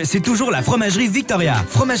fromage, c'est toujours la Fromagerie Victoria.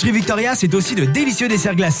 Fromagerie Victoria, c'est aussi de délicieux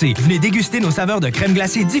desserts glacés. Venez déguster nos saveurs de crème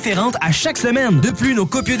glacée différentes à chaque semaine. De plus, nos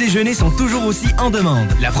copieux déjeuners sont toujours aussi en demande.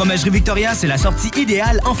 La Fromagerie Victoria, c'est la sortie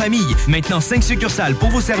idéale en famille. Maintenant, 5 succursales pour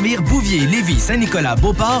vous servir: Bouvier, Lévis, Saint-Nicolas,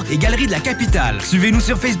 Beauport et Galerie de la Capitale. Suivez-nous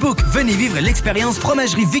sur Facebook. Venez vivre l'expérience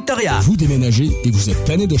Fromagerie Victoria. Vous déménagez et vous êtes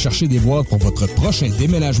tanné de chercher des boîtes pour votre prochain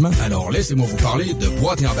déménagement? Alors laissez-moi vous parler de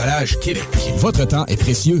Boîte et Emballage Québec. Votre temps est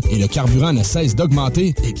précieux et le carburant ne cesse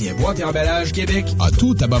d'augmenter. Eh bien, Boîte et Emballage Québec a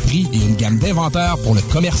tout à bas prix et une gamme d'inventaires pour le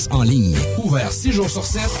commerce en ligne. Ouvert 6 jours sur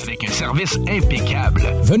 7 avec un service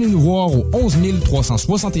impeccable. Venez nous voir au 11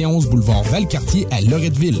 371 boulevard Valcartier à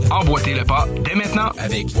Loretteville. Emboîtez le pas dès maintenant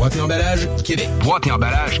avec Boîte et Emballage Québec. Boîte et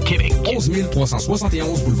Emballage Québec. 11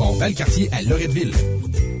 371 boulevard Valcartier à Loretteville.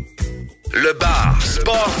 Le bar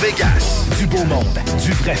Sport Vegas. Du beau monde,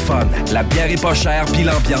 du vrai fun. La bière est pas chère, puis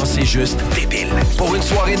l'ambiance est juste débile. Pour une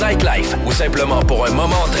soirée nightlife ou simplement pour un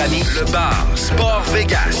moment entre amis, le bar Sport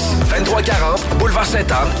Vegas. 2340 Boulevard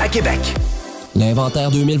Sainte-Anne à Québec.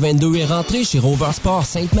 L'inventaire 2022 est rentré chez Rover Sport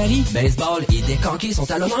Sainte-Marie. Baseball et décanqués sont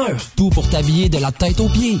à l'honneur. Tout pour t'habiller de la tête aux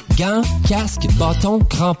pieds. Gants, casques, bâtons,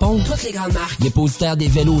 crampons. Toutes les grandes marques. Dépositaires des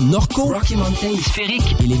vélos Norco, Rocky Mountain,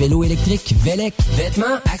 Sphérique et les vélos électriques Velec.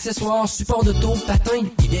 Vêtements, accessoires, supports de taux, patins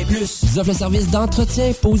et des plus. Ils offrent le service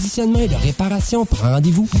d'entretien, positionnement et de réparation. Prends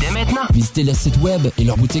rendez-vous dès maintenant. Visitez le site web et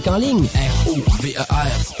leur boutique en ligne. ROVER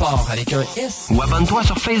Sport avec un S. Ou abonne-toi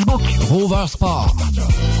sur Facebook. Rover Sport.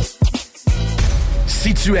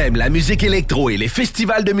 Si tu aimes la musique électro et les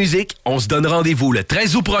festivals de musique, on se donne rendez-vous le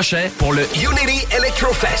 13 août prochain pour le Unity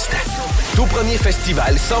Electrofest. Tout premier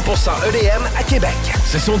festival 100% EDM à Québec.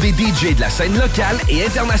 Ce sont des DJ de la scène locale et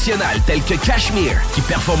internationale tels que Cashmere qui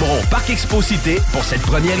performeront au Parc Expo Cité pour cette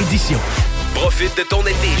première édition. Profite de ton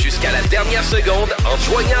été jusqu'à la dernière seconde en te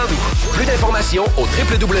joignant à nous. Plus d'informations au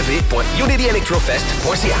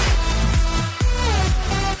www.unityelectrofest.ca.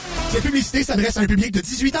 Cette publicité s'adresse à un public de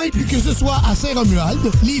 18 ans et plus. Que ce soit à Saint-Romuald,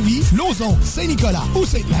 Lévis, Lauson, Saint-Nicolas ou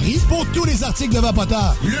Sainte-Marie, pour tous les articles de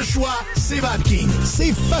Vapoteur, le choix, c'est VapKing.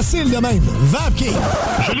 C'est facile de même. VapKing.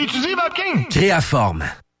 Je l'utilise, VapKing. Créaform.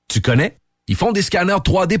 Tu connais? Ils font des scanners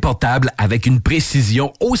 3D portables avec une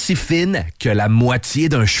précision aussi fine que la moitié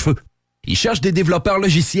d'un cheveu. Ils cherchent des développeurs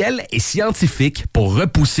logiciels et scientifiques pour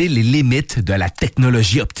repousser les limites de la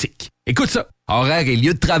technologie optique. Écoute ça. Horaire et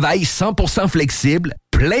lieu de travail 100% flexible,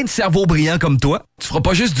 plein de cerveaux brillants comme toi. Tu feras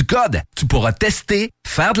pas juste du code. Tu pourras tester,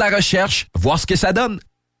 faire de la recherche, voir ce que ça donne.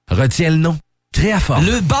 Retiens le nom. Créaform.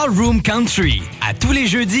 Le Ballroom Country. À tous les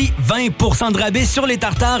jeudis, 20% de rabais sur les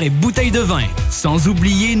tartares et bouteilles de vin. Sans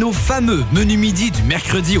oublier nos fameux menus midi du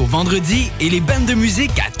mercredi au vendredi et les bandes de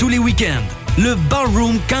musique à tous les week-ends. Le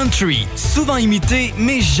Ballroom Country, souvent imité,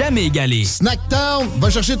 mais jamais égalé. Snacktown, va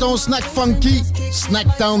chercher ton snack funky.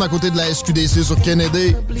 Snacktown à côté de la SQDC sur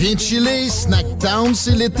Kennedy. Viens chiller, Snacktown,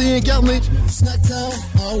 c'est l'été incarné. Snacktown,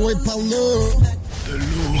 ah ouais, par là. De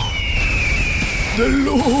l'eau. De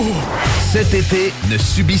l'eau. Cet été, ne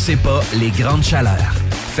subissez pas les grandes chaleurs.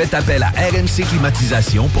 Faites appel à RMC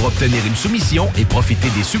Climatisation pour obtenir une soumission et profiter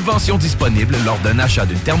des subventions disponibles lors d'un achat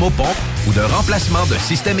d'une thermopompe ou d'un remplacement d'un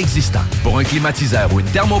système existant. Pour un climatiseur ou une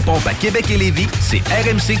thermopompe à Québec et Lévis, c'est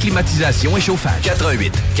RMC Climatisation et Chauffage.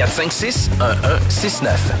 88 456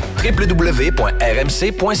 1169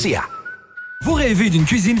 www.rmc.ca. Vous rêvez d'une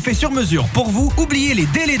cuisine faite sur mesure pour vous? Oubliez les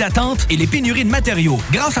délais d'attente et les pénuries de matériaux.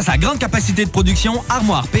 Grâce à sa grande capacité de production,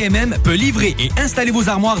 Armoire PMM peut livrer et installer vos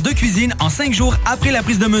armoires de cuisine en 5 jours après la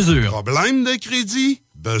prise de mesure. Problème de crédit?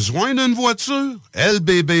 Besoin d'une voiture?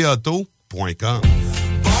 lbbauto.com.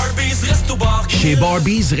 Chez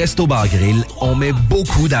Barbies Resto Bar Grill, on met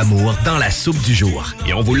beaucoup d'amour dans la soupe du jour.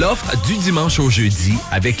 Et on vous l'offre du dimanche au jeudi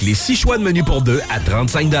avec les 6 choix de menu pour 2 à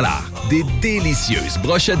 35 $. Des délicieuses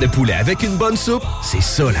brochettes de poulet avec une bonne soupe, c'est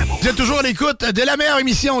ça l'amour. Vous êtes toujours à l'écoute de la meilleure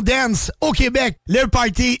émission dance au Québec, le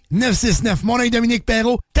Party 969. Mon nom est Dominique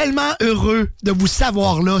Perrault, tellement heureux de vous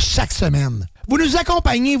savoir là chaque semaine. Vous nous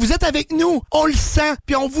accompagnez, vous êtes avec nous, on le sent,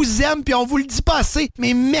 puis on vous aime, puis on vous le dit pas assez,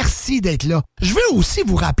 mais merci d'être là. Je veux aussi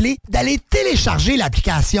vous rappeler d'aller télécharger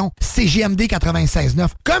l'application CJMD 96.9.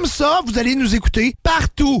 Comme ça, vous allez nous écouter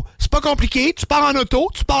partout. C'est pas compliqué, tu pars en auto,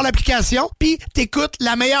 tu pars l'application, puis t'écoutes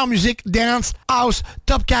la meilleure musique dance, house,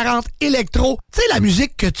 top 40, électro. Tu sais, la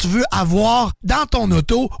musique que tu veux avoir dans ton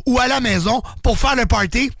auto ou à la maison pour faire le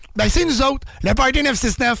party, ben c'est nous autres, le Party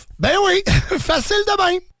 969. Ben oui, facile de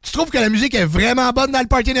même. Tu trouves que la musique est vraiment bonne dans le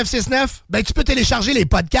Party 969? Ben, tu peux télécharger les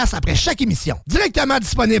podcasts après chaque émission. Directement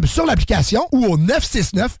disponible sur l'application ou au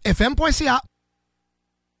 969fm.ca.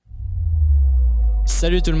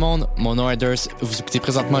 Salut tout le monde, mon nom est Durst. Vous écoutez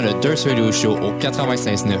présentement le Durst Radio Show au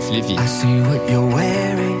 96.9 Lévis. I see what you're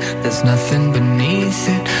wearing, there's nothing beneath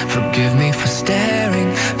it. Forgive me for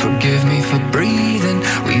staring, forgive me for breathing.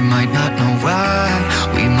 We might not know why,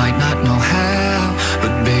 we might not know how,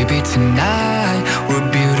 but baby tonight, we're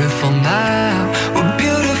beautiful now, we're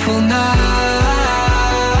beautiful now.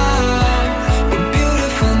 We're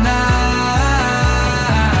beautiful now.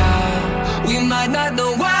 We might not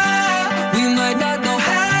know why, we might not know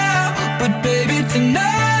how, but baby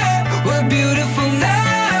tonight, we're beautiful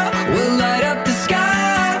now. We'll light up the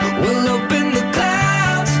sky, we'll open the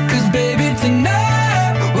clouds, 'cause baby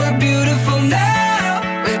tonight, we're beautiful now.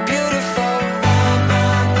 We're beautiful.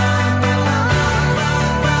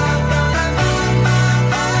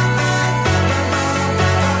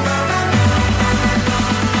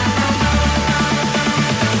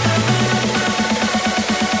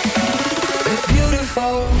 We're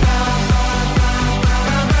beautiful.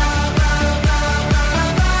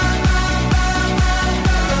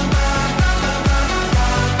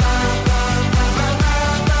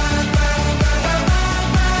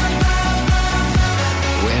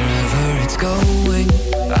 Going,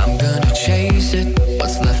 I'm gonna chase it.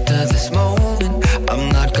 What's left of this moment, I'm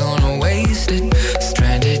not gonna waste it.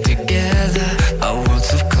 Stranded together, our worlds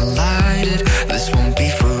have collided. This won't be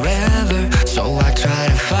forever, so I try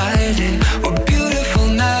to fight it. We're beautiful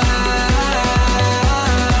now.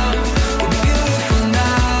 We're beautiful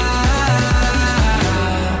now.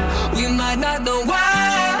 We might not know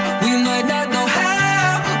why, we might not know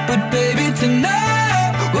how, but baby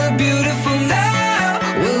tonight, we're beautiful now.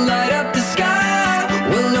 We'll light up the sky,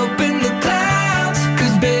 we'll open the clouds,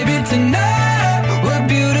 'cause baby tonight, we're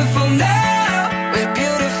beautiful now, we're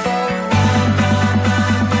beautiful.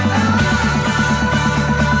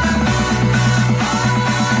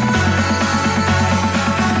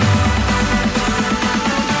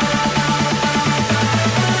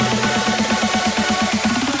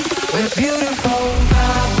 We're beautiful.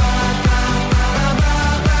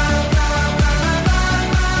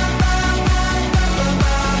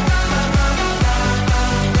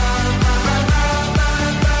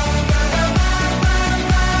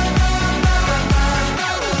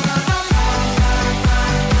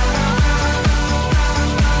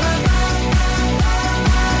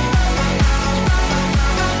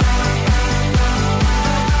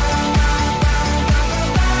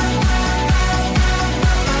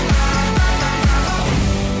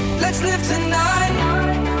 Let's live tonight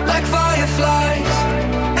like fireflies,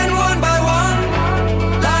 and one by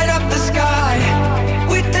one, light up the sky.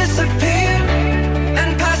 We disappear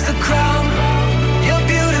and pass the crown. You're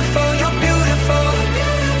beautiful, you're beautiful.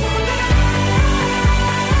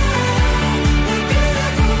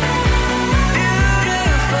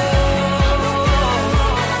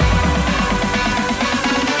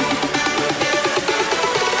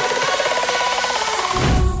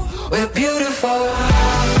 Beautiful. We're beautiful.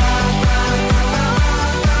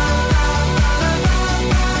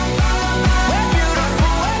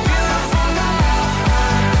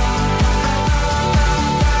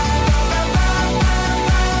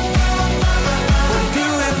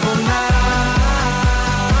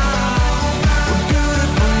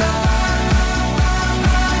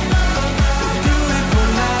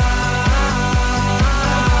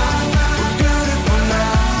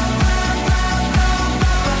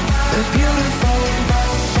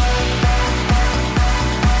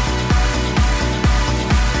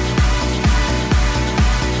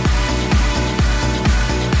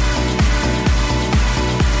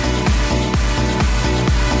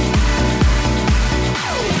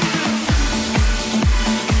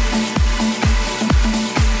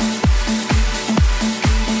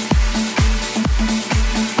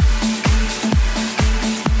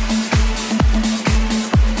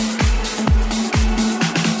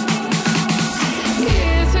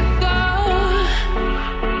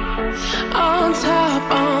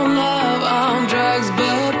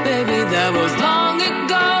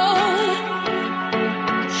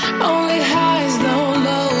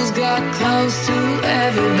 Close to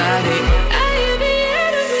everybody. I am the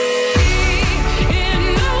enemy in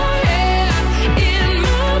your head, in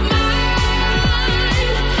my mind.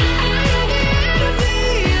 I am the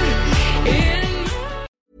enemy in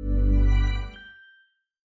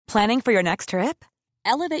Planning for your next trip?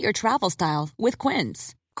 Elevate your travel style with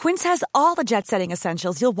Quince. Quince has all the jet-setting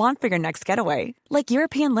essentials you'll want for your next getaway, like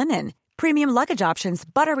European linen, premium luggage options,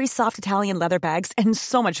 buttery soft Italian leather bags, and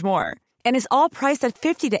so much more. And is all priced at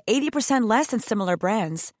 50 to 80% less than similar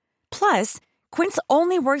brands. Plus, Quince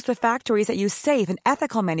only works with factories that use safe and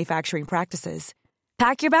ethical manufacturing practices.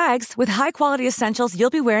 Pack your bags with high-quality essentials you'll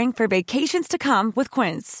be wearing for vacations to come with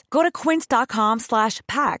Quince. Go to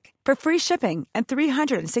quince.com/pack for free shipping and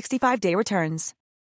 365-day returns.